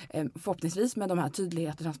sätt. Förhoppningsvis med de här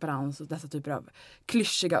tydlighet och transparens och dessa typer av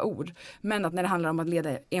klyschiga ord. Men att när det handlar om att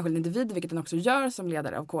leda enskild individ, vilket den också gör som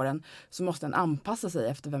ledare av kåren, så måste den anpassa sig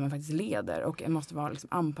efter vem man faktiskt leder. Och en måste vara liksom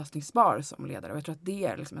anpassningsbar som ledare. Och jag tror att det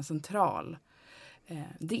är liksom en central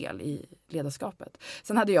del i ledarskapet.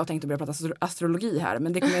 Sen hade jag tänkt att börja prata astrologi här,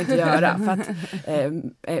 men det kommer jag inte göra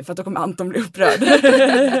för att då kommer Anton bli upprörd.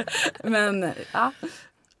 Men ja.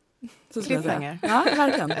 Cliffhanger. Ja,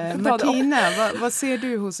 verkligen. Martina, vad ser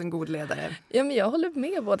du hos en god ledare? Ja, men jag håller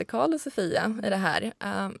med både Carl och Sofia i det här.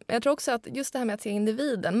 Jag tror också att just det här med att se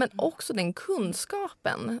individen, men också den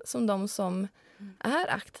kunskapen som de som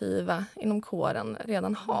är aktiva inom kåren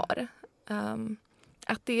redan har.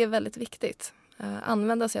 Att det är väldigt viktigt.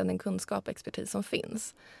 Använda sig av den kunskap och expertis som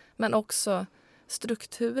finns. Men också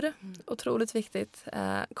struktur, otroligt viktigt.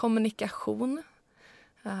 Kommunikation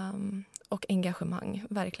och engagemang,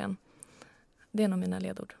 verkligen. Det är nog mina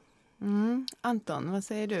ledord. Anton, vad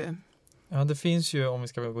säger du? Ja, det finns ju, om vi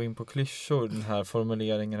ska gå in på klyschor, den här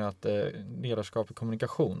formuleringen att ledarskap är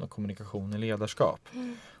kommunikation och kommunikation är ledarskap.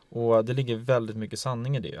 Och det ligger väldigt mycket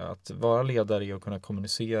sanning i det. Att vara ledare är att kunna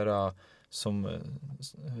kommunicera, som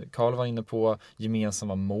Carl var inne på,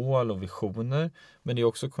 gemensamma mål och visioner. Men det är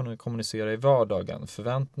också att kunna kommunicera i vardagen.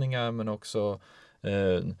 Förväntningar men också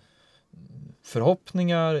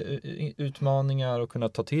förhoppningar, utmaningar och kunna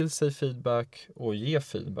ta till sig feedback och ge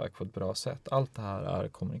feedback på ett bra sätt. Allt det här är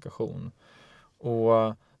kommunikation.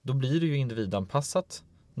 Och då blir det ju individanpassat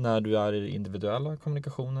när du är i individuella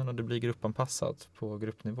kommunikationen och det blir gruppanpassat på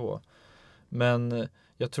gruppnivå. Men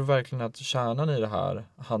jag tror verkligen att kärnan i det här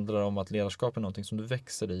handlar om att ledarskap är någonting som du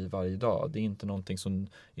växer i varje dag. Det är inte någonting som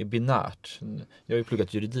är binärt. Jag har ju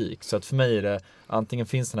pluggat juridik, så att för mig är det antingen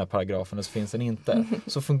finns den här paragrafen eller så finns den inte.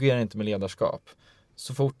 Så fungerar det inte med ledarskap.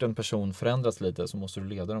 Så fort en person förändras lite så måste du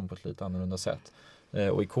leda dem på ett lite annorlunda sätt.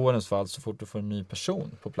 Och i kårens fall, så fort du får en ny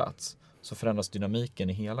person på plats, så förändras dynamiken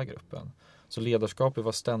i hela gruppen. Så ledarskap är att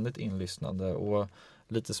vara ständigt inlyssnande, och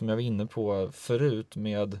lite som jag var inne på förut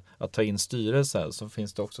med att ta in styrelser, så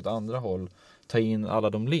finns det också ett andra håll. Ta in alla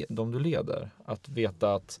de du leder. Att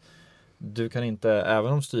veta att du kan inte,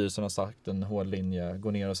 även om styrelsen har sagt en hård linje,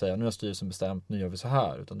 gå ner och säga nu har styrelsen bestämt, nu gör vi så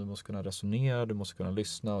här. Utan du måste kunna resonera, du måste kunna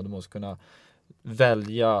lyssna och du måste kunna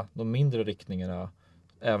välja de mindre riktningarna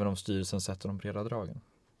även om styrelsen sätter de breda dragen.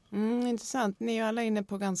 Intressant. Ni är alla inne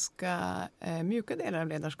på ganska mjuka delar av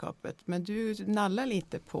ledarskapet, men du nallar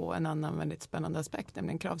lite på en annan väldigt spännande aspekt,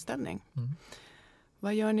 nämligen kravställning.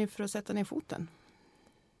 Vad gör ni för att sätta ner foten?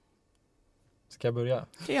 Ska jag börja?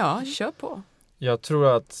 Ja, kör på. Jag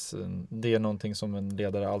tror att det är någonting som en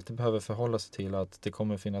ledare alltid behöver förhålla sig till, att det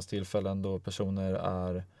kommer finnas tillfällen då personer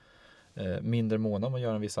är mindre måna om att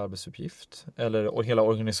göra en viss arbetsuppgift, och hela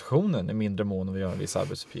organisationen är mindre mån om att göra en viss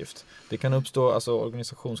arbetsuppgift. Det kan uppstå, alltså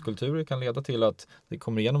organisationskulturer kan leda till att det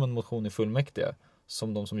kommer igenom en motion i fullmäktige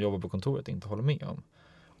som de som jobbar på kontoret inte håller med om.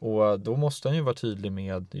 Och då måste han ju vara tydlig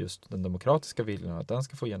med just den demokratiska viljan, att den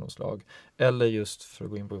ska få genomslag. Eller just, för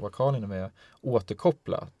att gå in på vad Karin är med,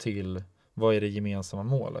 återkoppla till vad är det gemensamma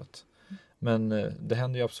målet. Men det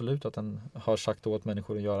händer ju absolut att den har sagt åt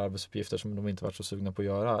människor att göra arbetsuppgifter som de inte varit så sugna på att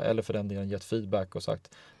göra. Eller för den delen gett feedback och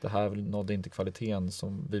sagt det här nådde inte kvaliteten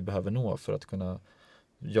som vi behöver nå för att kunna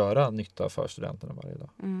göra nytta för studenterna varje dag.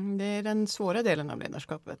 Det är den svåra delen av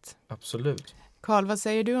ledarskapet. Absolut. Karl, vad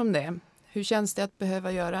säger du om det? Hur känns det att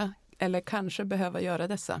behöva göra, eller kanske behöva göra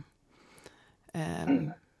dessa?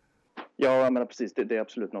 Ja, jag menar precis. Det är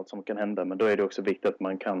absolut något som kan hända. Men då är det också viktigt att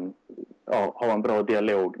man kan ha en bra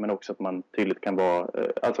dialog. Men också att man tydligt kan vara,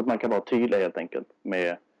 alltså att man kan vara tydlig helt enkelt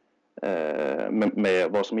med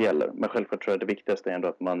vad som gäller. Men självklart tror jag det viktigaste är ändå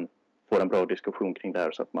att man får en bra diskussion kring det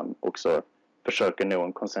här. Så att man också försöker nå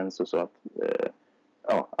en konsensus. Så att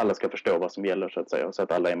alla ska förstå vad som gäller så att säga. Så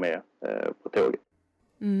att alla är med på tåget.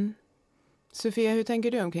 Sofia, hur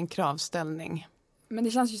tänker du omkring kravställning? Men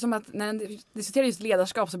det känns ju som att när en diskuterar just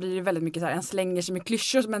ledarskap så blir det väldigt mycket så här, en slänger sig med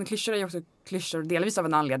klyschor, men klyschor är ju också klyschor delvis av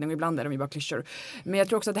en anledning och ibland är de ju bara klyschor. Men jag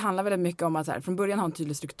tror också att det handlar väldigt mycket om att så här, från början ha en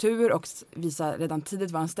tydlig struktur och visa redan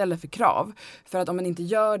tidigt vad man ställer för krav. För att om man inte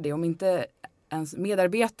gör det, om inte ens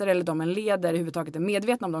medarbetare eller de man leder överhuvudtaget är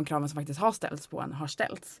medvetna om de kraven som faktiskt har ställts på en har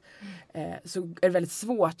ställts. Så är det väldigt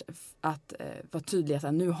svårt att vara tydlig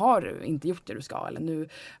att nu har du inte gjort det du ska, eller nu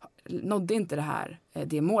nådde inte det här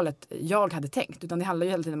det målet jag hade tänkt. Utan det handlar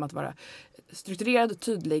ju hela tiden om att vara strukturerad och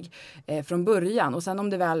tydlig från början. Och sen om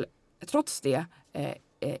det väl trots det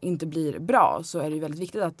inte blir bra, så är det ju väldigt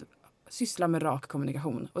viktigt att syssla med rak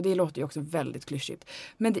kommunikation. Och det låter ju också väldigt klyschigt.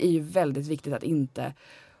 Men det är ju väldigt viktigt att inte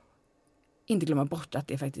glömma bort att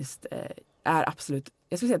det faktiskt är absolut,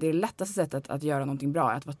 jag skulle säga att det är det lättaste sättet att göra någonting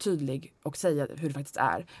bra, att vara tydlig och säga hur det faktiskt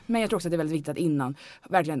är. Men jag tror också att det är väldigt viktigt att innan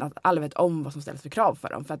verkligen att alla vet om vad som ställs för krav för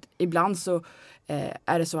dem. För att ibland så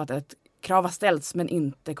är det så att ett krav har ställts men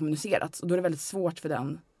inte kommunicerats. Och då är det väldigt svårt för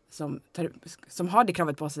den som har det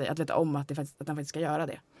kravet på sig att veta om att den faktiskt ska göra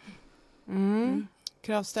det.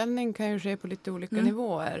 Kravställning kan ju ske på lite olika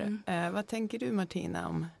nivåer. Vad tänker du, Martina,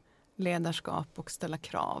 om ledarskap och ställa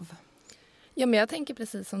krav? Ja, men jag tänker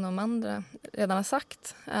precis som de andra redan har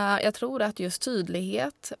sagt. Jag tror att just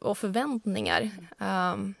tydlighet och förväntningar,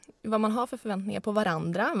 vad man har för förväntningar på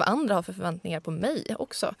varandra, vad andra har för förväntningar på mig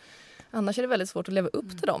också. Annars är det väldigt svårt att leva upp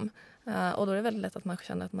till dem. Och då är det väldigt lätt att man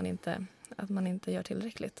känner att man inte gör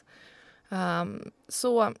tillräckligt.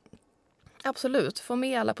 Så absolut, få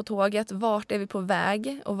med alla på tåget. Vart är vi på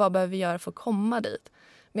väg och vad behöver vi göra för att komma dit?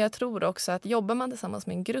 Men jag tror också att jobbar man tillsammans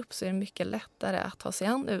med en grupp så är det mycket lättare att ta sig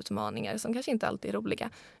an utmaningar som kanske inte alltid är roliga.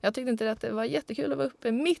 Jag tyckte inte att det var jättekul att vara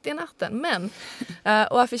uppe mitt i natten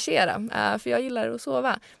och affischera, för jag gillar att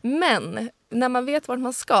sova. Men när man vet vart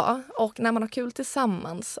man ska och när man har kul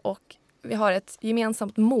tillsammans och vi har ett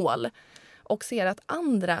gemensamt mål och ser att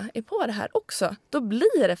andra är på det här också, då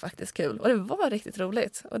blir det faktiskt kul. Och det var riktigt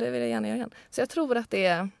roligt och det vill jag gärna göra igen. Så jag tror att det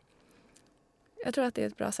är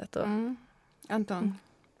ett bra sätt att... Anton?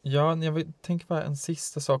 Ja, jag tänker bara en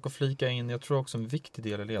sista sak att flika in. Jag tror också en viktig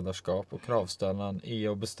del i ledarskap och kravställan är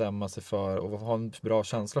att bestämma sig för och ha en bra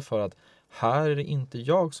känsla för att här är det inte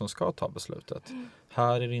jag som ska ta beslutet.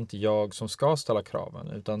 Här är det inte jag som ska ställa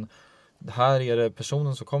kraven, utan här är det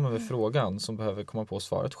personen som kommer med frågan som behöver komma på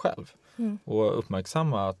svaret själv. Och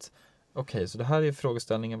uppmärksamma att okej, så det här är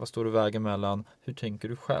frågeställningen, vad står du vägen mellan, hur tänker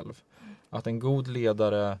du själv? Att en god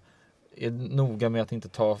ledare är noga med att inte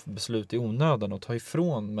ta beslut i onödan och ta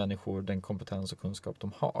ifrån människor den kompetens och kunskap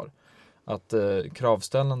de har. Att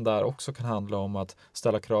kravställan där också kan handla om att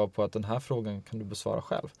ställa krav på att den här frågan kan du besvara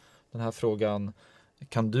själv. Den här frågan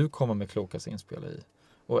kan du komma med klokast inspel i.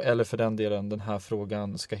 Eller för den delen, den här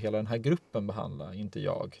frågan ska hela den här gruppen behandla, inte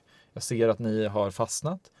jag. Jag ser att ni har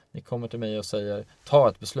fastnat. Ni kommer till mig och säger, ta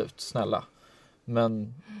ett beslut, snälla.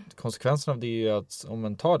 Men konsekvensen av det är ju att om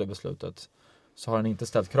man tar det beslutet så har den inte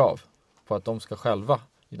ställt krav på att de ska själva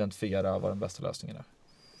identifiera vad den bästa lösningen är.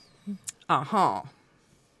 Aha.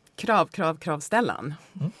 Kravställan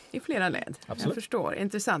i flera led. Absolut. Jag förstår.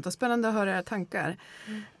 Intressant och spännande att höra era tankar.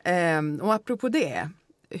 Och apropå det,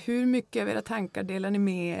 hur mycket av era tankar delar ni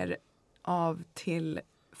med er av till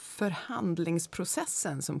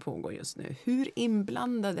förhandlingsprocessen som pågår just nu? Hur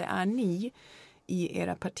inblandade är ni i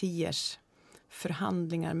era partiers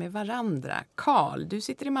förhandlingar med varandra? Carl, du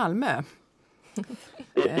sitter i Malmö.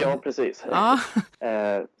 Ja, precis. Ja.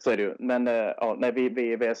 Så är det ju. Men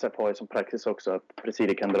vi i VSF har ju som praxis också att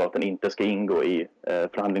presidiekandidaten inte ska ingå i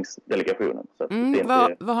förhandlingsdelegationen. Så att det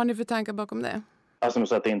inte, vad har ni för tankar bakom det? alltså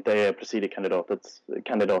så att det inte är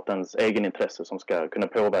presidiekandidatens egen intresse som ska kunna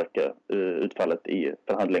påverka utfallet i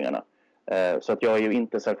förhandlingarna. Så att jag är ju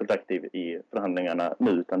inte särskilt aktiv i förhandlingarna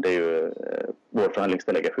nu, utan det är ju vår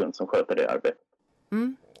förhandlingsdelegation som sköter det arbetet.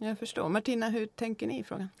 Jag förstår. Martina, hur tänker ni i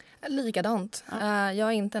frågan? Likadant. Jag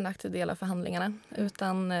är inte en aktiv del av förhandlingarna,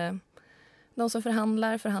 utan de som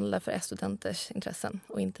förhandlar för studenters intressen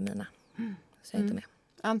och inte mina. Så jag är inte med.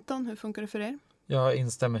 Anton, hur funkar det för er? Jag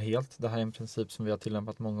instämmer helt. Det här är en princip som vi har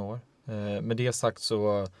tillämpat många år. Med det sagt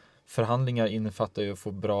så förhandlingar innefattar ju att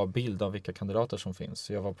få bra bild av vilka kandidater som finns.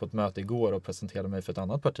 Så jag var på ett möte igår och presenterade mig för ett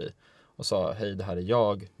annat parti och sa, hej, det här är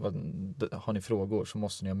jag. Har ni frågor så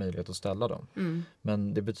måste ni ha möjlighet att ställa dem.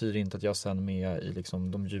 Men det betyder inte att jag sen är med i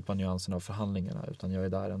liksom de djupa nyanserna av förhandlingarna, utan jag är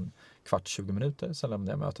där en 20 minuter, sen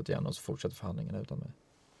lämnar jag mötet igen och så fortsätter förhandlingarna utan mig.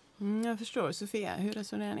 Jag förstår. Sofia, hur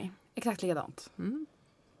resonerar ni? Exakt likadant.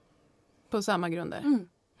 På samma grunder?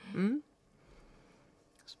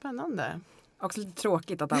 Spännande. Också lite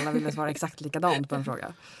tråkigt att alla ville svara exakt likadant på en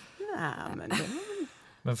fråga.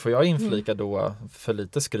 Men får jag inflika då för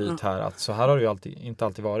lite skryt här att så här har det ju inte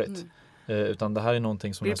alltid varit. Utan det här är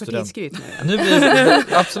någonting som... Det är partiskryt nu. Nu blir det,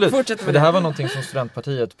 absolut. För det här var någonting som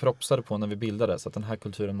studentpartiet propsade på när vi bildades. Att den här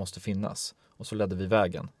kulturen måste finnas. Och så ledde vi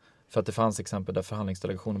vägen. För att det fanns exempel där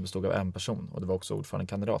förhandlingsdelegationen bestod av en person. Och det var också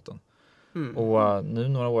ordförandekandidaten. Och nu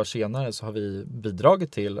några år senare så har vi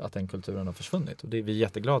bidragit till att den kulturen har försvunnit. Och det är vi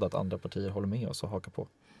jätteglada att andra partier håller med oss och hakar på.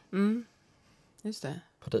 Just det.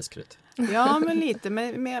 Partiskryt. Ja, men lite.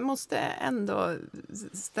 Men jag måste ändå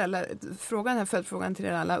ställa följdfrågan till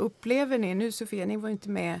er alla. Upplever ni, nu Sofia, ni var inte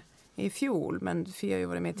med i fjol, men Sofia har ju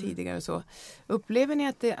varit med tidigare och så. Upplever ni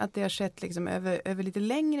att det har skett liksom över lite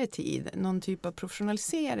längre tid någon typ av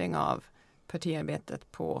professionalisering av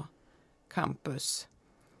partiarbetet på campus?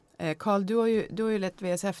 Carl, du har ju lett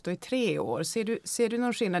VSF då i 3 år. Ser du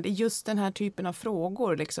någon skillnad i just den här typen av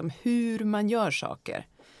frågor? Liksom hur man gör saker?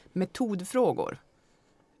 Metodfrågor?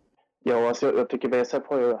 Ja, alltså jag tycker VSF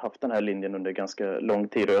har ju haft den här linjen under ganska lång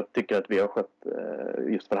tid. Och jag tycker att vi har skött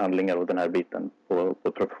just förhandlingar och den här biten på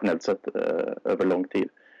ett professionellt sätt över lång tid.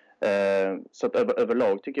 Så att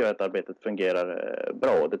överlag tycker jag att arbetet fungerar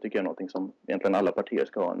bra. Det tycker jag är någonting som egentligen alla partier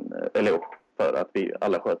ska ha en eloge för. Att vi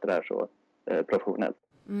alla sköter det här så professionellt.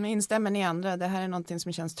 Instämmer ni andra? Det här är någonting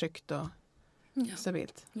som känns tryggt och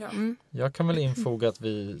stabilt. Ja. Jag kan väl infoga att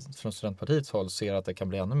vi från studentpartiets håll ser att det kan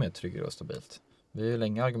bli ännu mer tryggare och stabilt. Vi har ju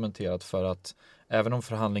länge argumenterat för att även om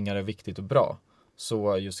förhandlingar är viktigt och bra,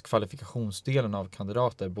 så just kvalifikationsdelen av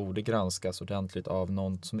kandidater borde granskas ordentligt av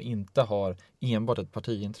någon som inte har enbart ett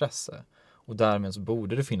partiintresse. Och därmed så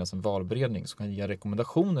borde det finnas en valberedning som kan ge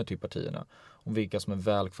rekommendationer till partierna om vilka som är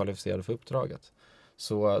väl kvalificerade för uppdraget.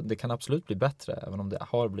 Så det kan absolut bli bättre, även om det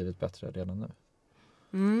har blivit bättre redan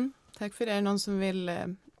nu. Tack för det. Är det någon som vill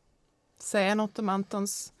säga något om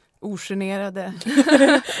Antons ogenerade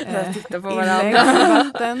titta på inlägg i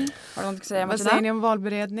debatten? Har du något att säga, Vad säger ni om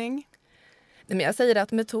valberedning? Men jag säger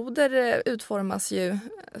att metoder utformas ju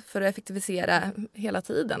för att effektivisera hela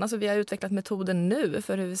tiden. Alltså vi har utvecklat metoder nu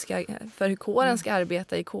för hur kåren ska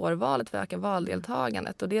arbeta i kårvalet för att öka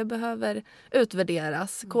valdeltagandet. Och det behöver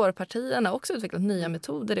utvärderas. Kårpartierna har också utvecklat nya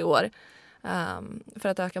metoder i år för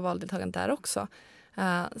att öka valdeltagandet där också.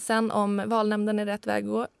 Sen om valnämnden är rätt väg att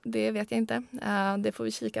gå, det vet jag inte. Det får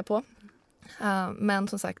vi kika på. Men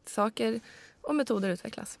som sagt, saker och metoder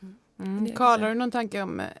utvecklas. Carl, har du någon tanke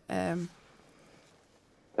om...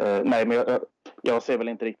 Nej, men jag ser väl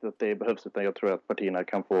inte riktigt att det behövs, utan jag tror att partierna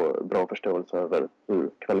kan få bra förståelse över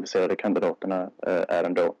hur kvalificerade kandidaterna är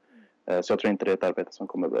ändå. Så jag tror inte det är ett arbete som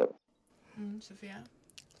kommer behövas. Sofia?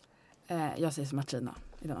 Jag säger som Martina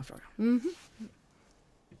i denna fråga.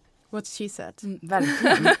 What she said.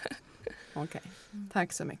 Verkligen. Okej,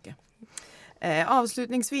 tack så mycket.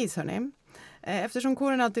 Avslutningsvis hörni, Eftersom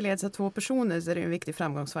kåren alltid leds av 2 personer så är det en viktig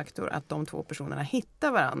framgångsfaktor att de 2 personerna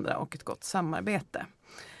hittar varandra och ett gott samarbete.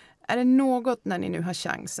 Är det något när ni nu har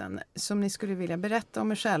chansen som ni skulle vilja berätta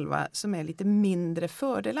om er själva som är lite mindre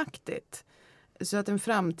fördelaktigt? Så att en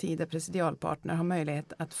framtida presidialpartner har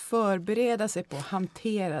möjlighet att förbereda sig på att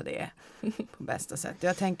hantera det på bästa sätt.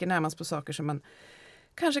 Jag tänker närmast på saker som man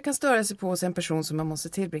kanske kan störa sig på hos en person som man måste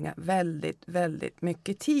tillbringa väldigt, väldigt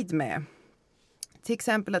mycket tid med. Till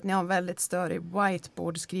exempel att ni har en väldigt störig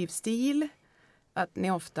whiteboard-skrivstil. Att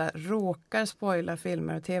ni ofta råkar spoila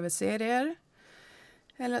filmer och tv-serier.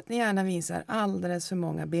 Eller att ni gärna visar alldeles för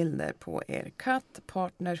många bilder på er katt,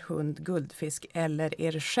 partner, hund, guldfisk eller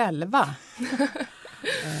er själva.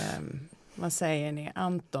 Vad säger ni,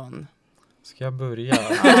 Anton? Ska jag börja?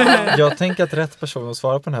 Jag tänker att rätt person att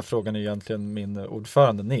svara på den här frågan är egentligen min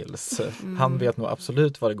ordförande Nils. Han vet nog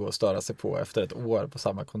absolut vad det går att störa sig på efter ett år på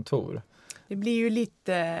samma kontor. Det blir ju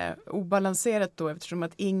lite obalanserat då eftersom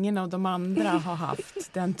att ingen av de andra har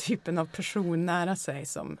haft den typen av person nära sig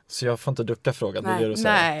som... Så jag får inte ducka frågan, det är det du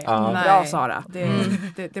säger? Nej, Bra Sara.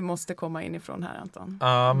 Det måste komma inifrån här, Anton.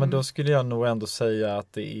 Ja, men då skulle jag nog ändå säga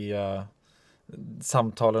att det är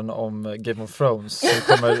samtalen om Game of Thrones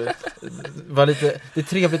som kommer vara lite, det är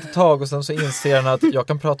trevligt ett tag och sen så inser han att jag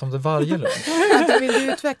kan prata om det varje lunch. Vill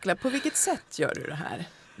du utveckla, på vilket sätt gör du det här?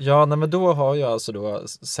 Ja, nej, men då har jag alltså då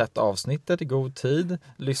sett avsnittet i god tid.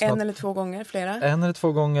 Lyssnat 1 eller 2 gånger, flera? 1 eller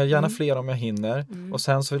 2 gånger, gärna fler om jag hinner. Och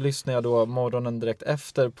sen så lyssnar jag då morgonen direkt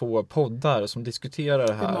efter på poddar som diskuterar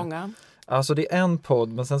det här. Hur många? Alltså det är en podd,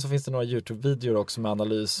 men sen så finns det några YouTube-videor också med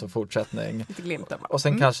analys och fortsättning. Lite glimt av. Och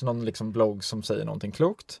sen kanske någon liksom blogg som säger någonting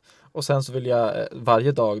klokt. Och sen så vill jag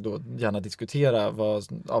varje dag då gärna diskutera vad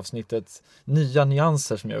avsnittets nya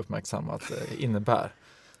nyanser som jag uppmärksammat innebär.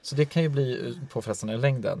 Så det kan ju bli påfrestande i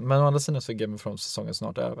längden. Men å andra sidan så är Game of Thrones-säsongen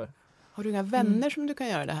snart över. Har du inga vänner som du kan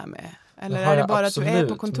göra det här med? Eller Det har är det jag bara absolut, att du är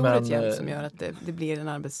på kontoret men, jämt som gör att det blir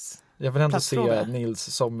en jag vill ändå platsfråga? se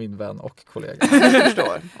Nils som min vän och kollega. Jag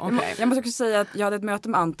förstår. Okay. Jag måste också säga att jag hade ett möte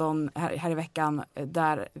med Anton här i veckan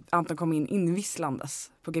där Anton kom in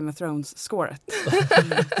invisslandes på Game of Thrones-scoret.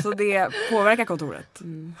 Så det påverkar kontoret.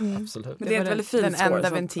 Absolut. Men det är ett väldigt fint den score, enda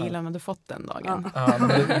så. ventilen man hade fått den dagen. Ja,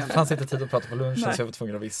 men det fanns inte tid att prata på lunchen så jag var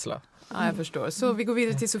tvungen att vissla. Ja, jag förstår. Så vi går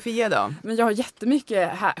vidare till Sofia då. Men jag har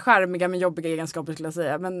jättemycket skärmiga men jobbiga egenskaper skulle jag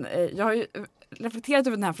säga. Men jag har ju reflekterat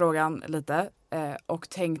över den här frågan lite och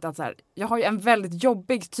tänkt att så här, jag har ju en väldigt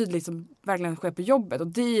jobbig tydlig som verkligen sker på jobbet och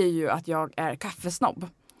det är ju att jag är kaffesnobb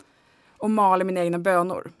och maler mina egna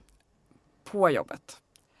bönor på jobbet.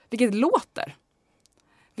 Vilket låter.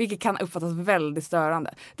 Vilket kan uppfattas väldigt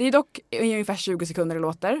störande. Det är dock ungefär 20 sekunder det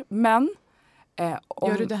låter, men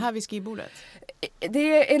gör du det här vid skrivbordet?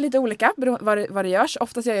 Det är lite olika vad det görs.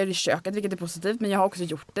 Oftast gör jag det i köket, vilket är positivt. Men jag har också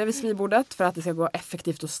gjort det vid skrivbordet för att det ska gå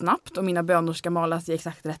effektivt och snabbt. Och mina bönor ska malas i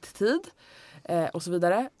exakt rätt tid. Och så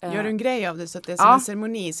vidare. Gör du en grej av det så att det är som en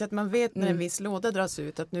ceremoni? Så att man vet när en viss låda dras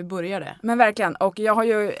ut att nu börjar det. Men verkligen. Och jag har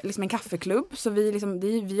ju liksom en kaffeklubb. Så vi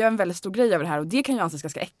gör en väldigt stor grej av det här. Och det kan ju anses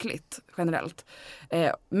ganska äckligt generellt.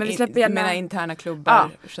 Men vi släpper gärna... Menar interna klubbar?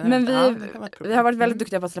 Ja, men vi har varit väldigt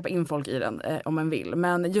duktiga på att släppa in folk i den om man vill.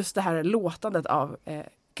 Men just det här låtandet av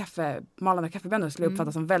malande kaffebönor skulle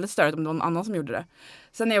uppfattas som väldigt störigt om det var någon annan som gjorde det.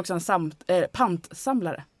 Sen är jag också en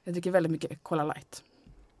pantsamlare. Jag dricker väldigt mycket Cola Light.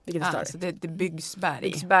 Vilket är så det byggs berg.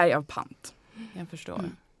 Byggs berg av pant. Jag förstår.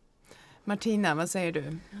 Martina, vad säger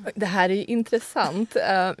du? Det här är ju intressant.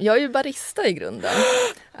 Jag är ju barista i grunden.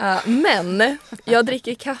 Men jag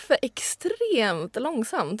dricker kaffe extremt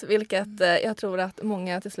långsamt. Vilket jag tror att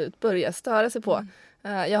många till slut börjar störa sig på.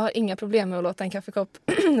 Jag har inga problem med att låta en kaffekopp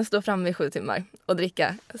stå framme i 7 timmar och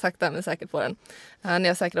dricka sakta men säkert på den. Ni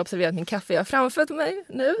har säkert observerat min kaffe jag har framför mig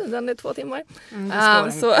nu. Den är 2 timmar.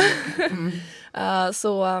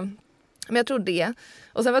 Men jag tror det.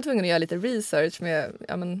 Och sen var jag tvungen att göra lite research med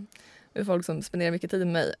folk som spenderar mycket tid med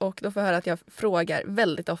mig. Och då får jag höra att jag frågar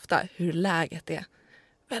väldigt ofta hur läget är.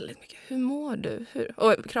 Väldigt mycket. Hur mår du?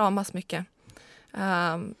 Och kramas mycket.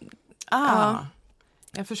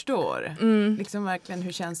 Jag förstår. Liksom verkligen,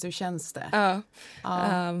 hur känns det?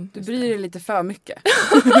 Du bryr dig lite för mycket.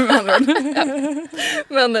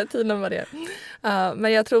 Men tiden var det.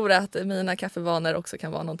 Men jag tror att mina kaffevanor också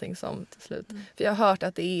kan vara någonting som till slut. För jag har hört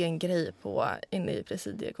att det är en grej inne i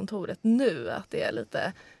presidiekontoret nu. Att det är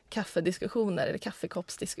lite kaffediskussioner eller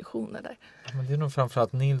kaffekoppsdiskussioner där. Men det är nog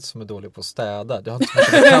framförallt Nils som är dålig på att städa. Det har inte så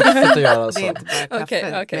mycket med kaffet att göra. Det är inte bara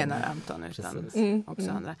kaffe, Okay. menar Anton, utan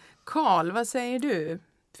också andra. Karl, vad säger du?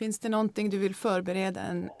 Finns det någonting du vill förbereda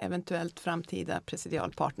en eventuellt framtida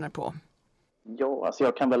presidialpartner på? Ja, alltså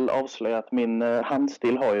jag kan väl avslöja att min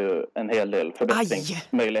handstil har ju en hel del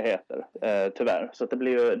förbättringsmöjligheter, tyvärr. Så att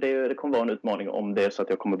det kommer vara en utmaning om det är så att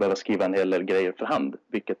jag kommer behöva skriva en hel del grejer för hand,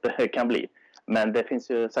 vilket det kan bli. Men det finns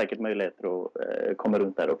ju säkert möjligheter att komma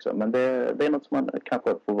runt där också. Men det är något som man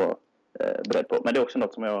kanske får vara beredd på. Men det är också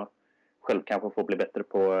något som jag själv kanske får bli bättre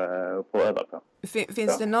på att öva på.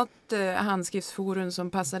 Finns det något handskriftsforum som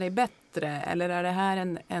passar dig bättre? Eller är det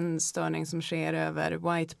här en störning som sker över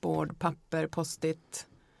whiteboard, papper, post-it?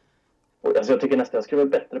 Alltså jag tycker nästan jag skriver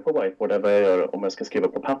bättre på whiteboard än vad jag gör om jag ska skriva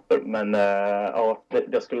på papper. Men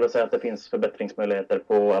jag skulle säga att det finns förbättringsmöjligheter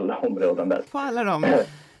på alla områden där. På alla de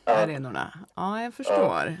arenorna? Ja, jag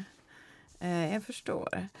förstår. Jag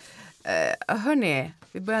förstår. Hörrni,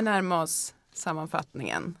 vi börjar närma oss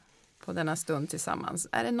sammanfattningen på denna stund tillsammans.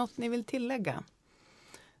 Är det något ni vill tillägga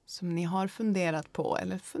som ni har funderat på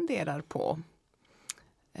eller funderar på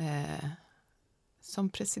som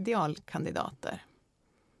presidialkandidater?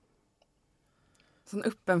 Sån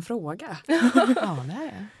öppen fråga. Ja, det är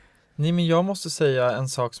det. Nej, men jag måste säga en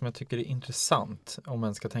sak som jag tycker är intressant om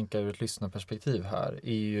man ska tänka ur ett lyssnarperspektiv här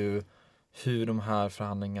är ju hur de här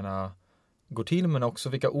förhandlingarna går till, men också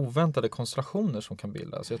vilka oväntade konstellationer som kan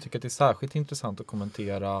bildas. Jag tycker att det är särskilt intressant att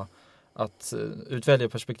kommentera att ur ett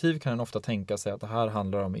väljarperspektiv kan man ofta tänka sig att det här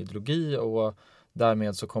handlar om ideologi och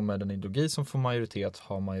därmed så kommer den ideologi som får majoritet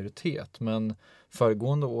ha majoritet. Men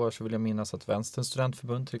föregående år så vill jag minnas att Vänsterns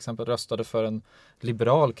studentförbund till exempel röstade för en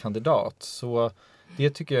liberal kandidat. Så det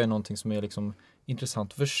tycker jag är någonting som är liksom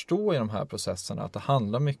intressant att förstå i de här processerna. Att det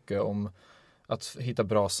handlar mycket om att hitta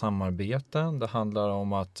bra samarbeten. Det handlar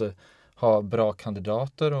om att ha bra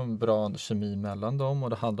kandidater och en bra kemi mellan dem. Och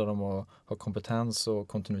det handlar om att ha kompetens och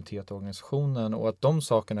kontinuitet i organisationen. Och att de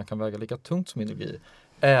sakerna kan väga lika tungt som ideologi.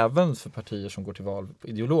 Även för partier som går till val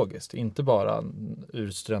ideologiskt. Inte bara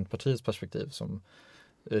ur studentpartiets perspektiv som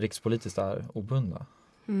rikspolitiskt är obundna.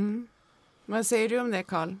 Mm. Vad säger du om det,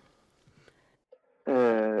 Carl?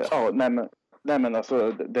 Nej men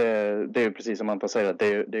alltså det är ju precis som Anton säger att det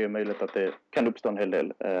är ju möjligt att det kan uppstå en hel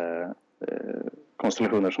del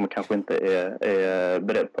konstellationer som man kanske inte är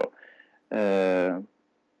beredd på.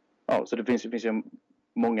 Så det finns ju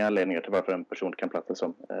många anledningar till varför en person kan platsa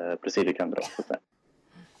som presidiekandidat.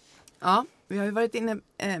 Ja, vi har ju varit inne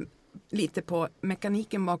lite på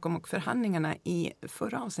mekaniken bakom och förhandlingarna i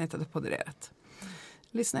förra avsnittet av Podererat.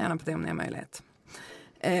 Lyssna gärna på det om ni har möjlighet.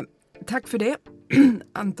 Tack för det,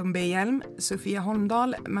 Anton B. Hjelm, Sofia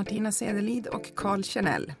Holmdahl, Martina Cederlid och Carl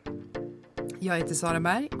Kjernell. Jag heter Sara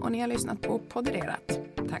Berg och ni har lyssnat på Podererat.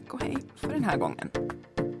 Tack och hej för den här gången.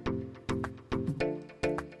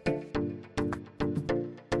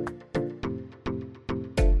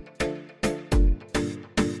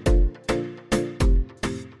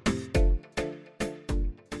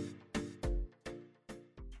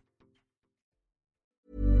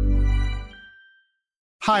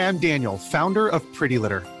 Hi, I'm Daniel, founder of Pretty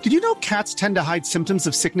Litter. Did you know cats tend to hide symptoms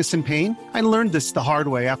of sickness and pain? I learned this the hard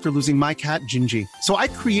way after losing my cat, Gingy. So I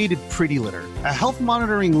created Pretty Litter, a health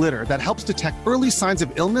monitoring litter that helps detect early signs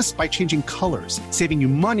of illness by changing colors, saving you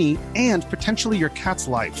money and potentially your cat's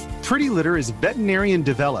life. Pretty Litter is veterinarian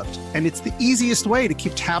developed, and it's the easiest way to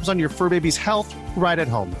keep tabs on your fur baby's health right at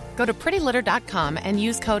home. Go to prettylitter.com and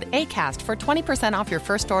use code ACAST for 20% off your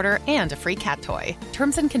first order and a free cat toy.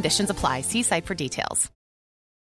 Terms and conditions apply. See site for details.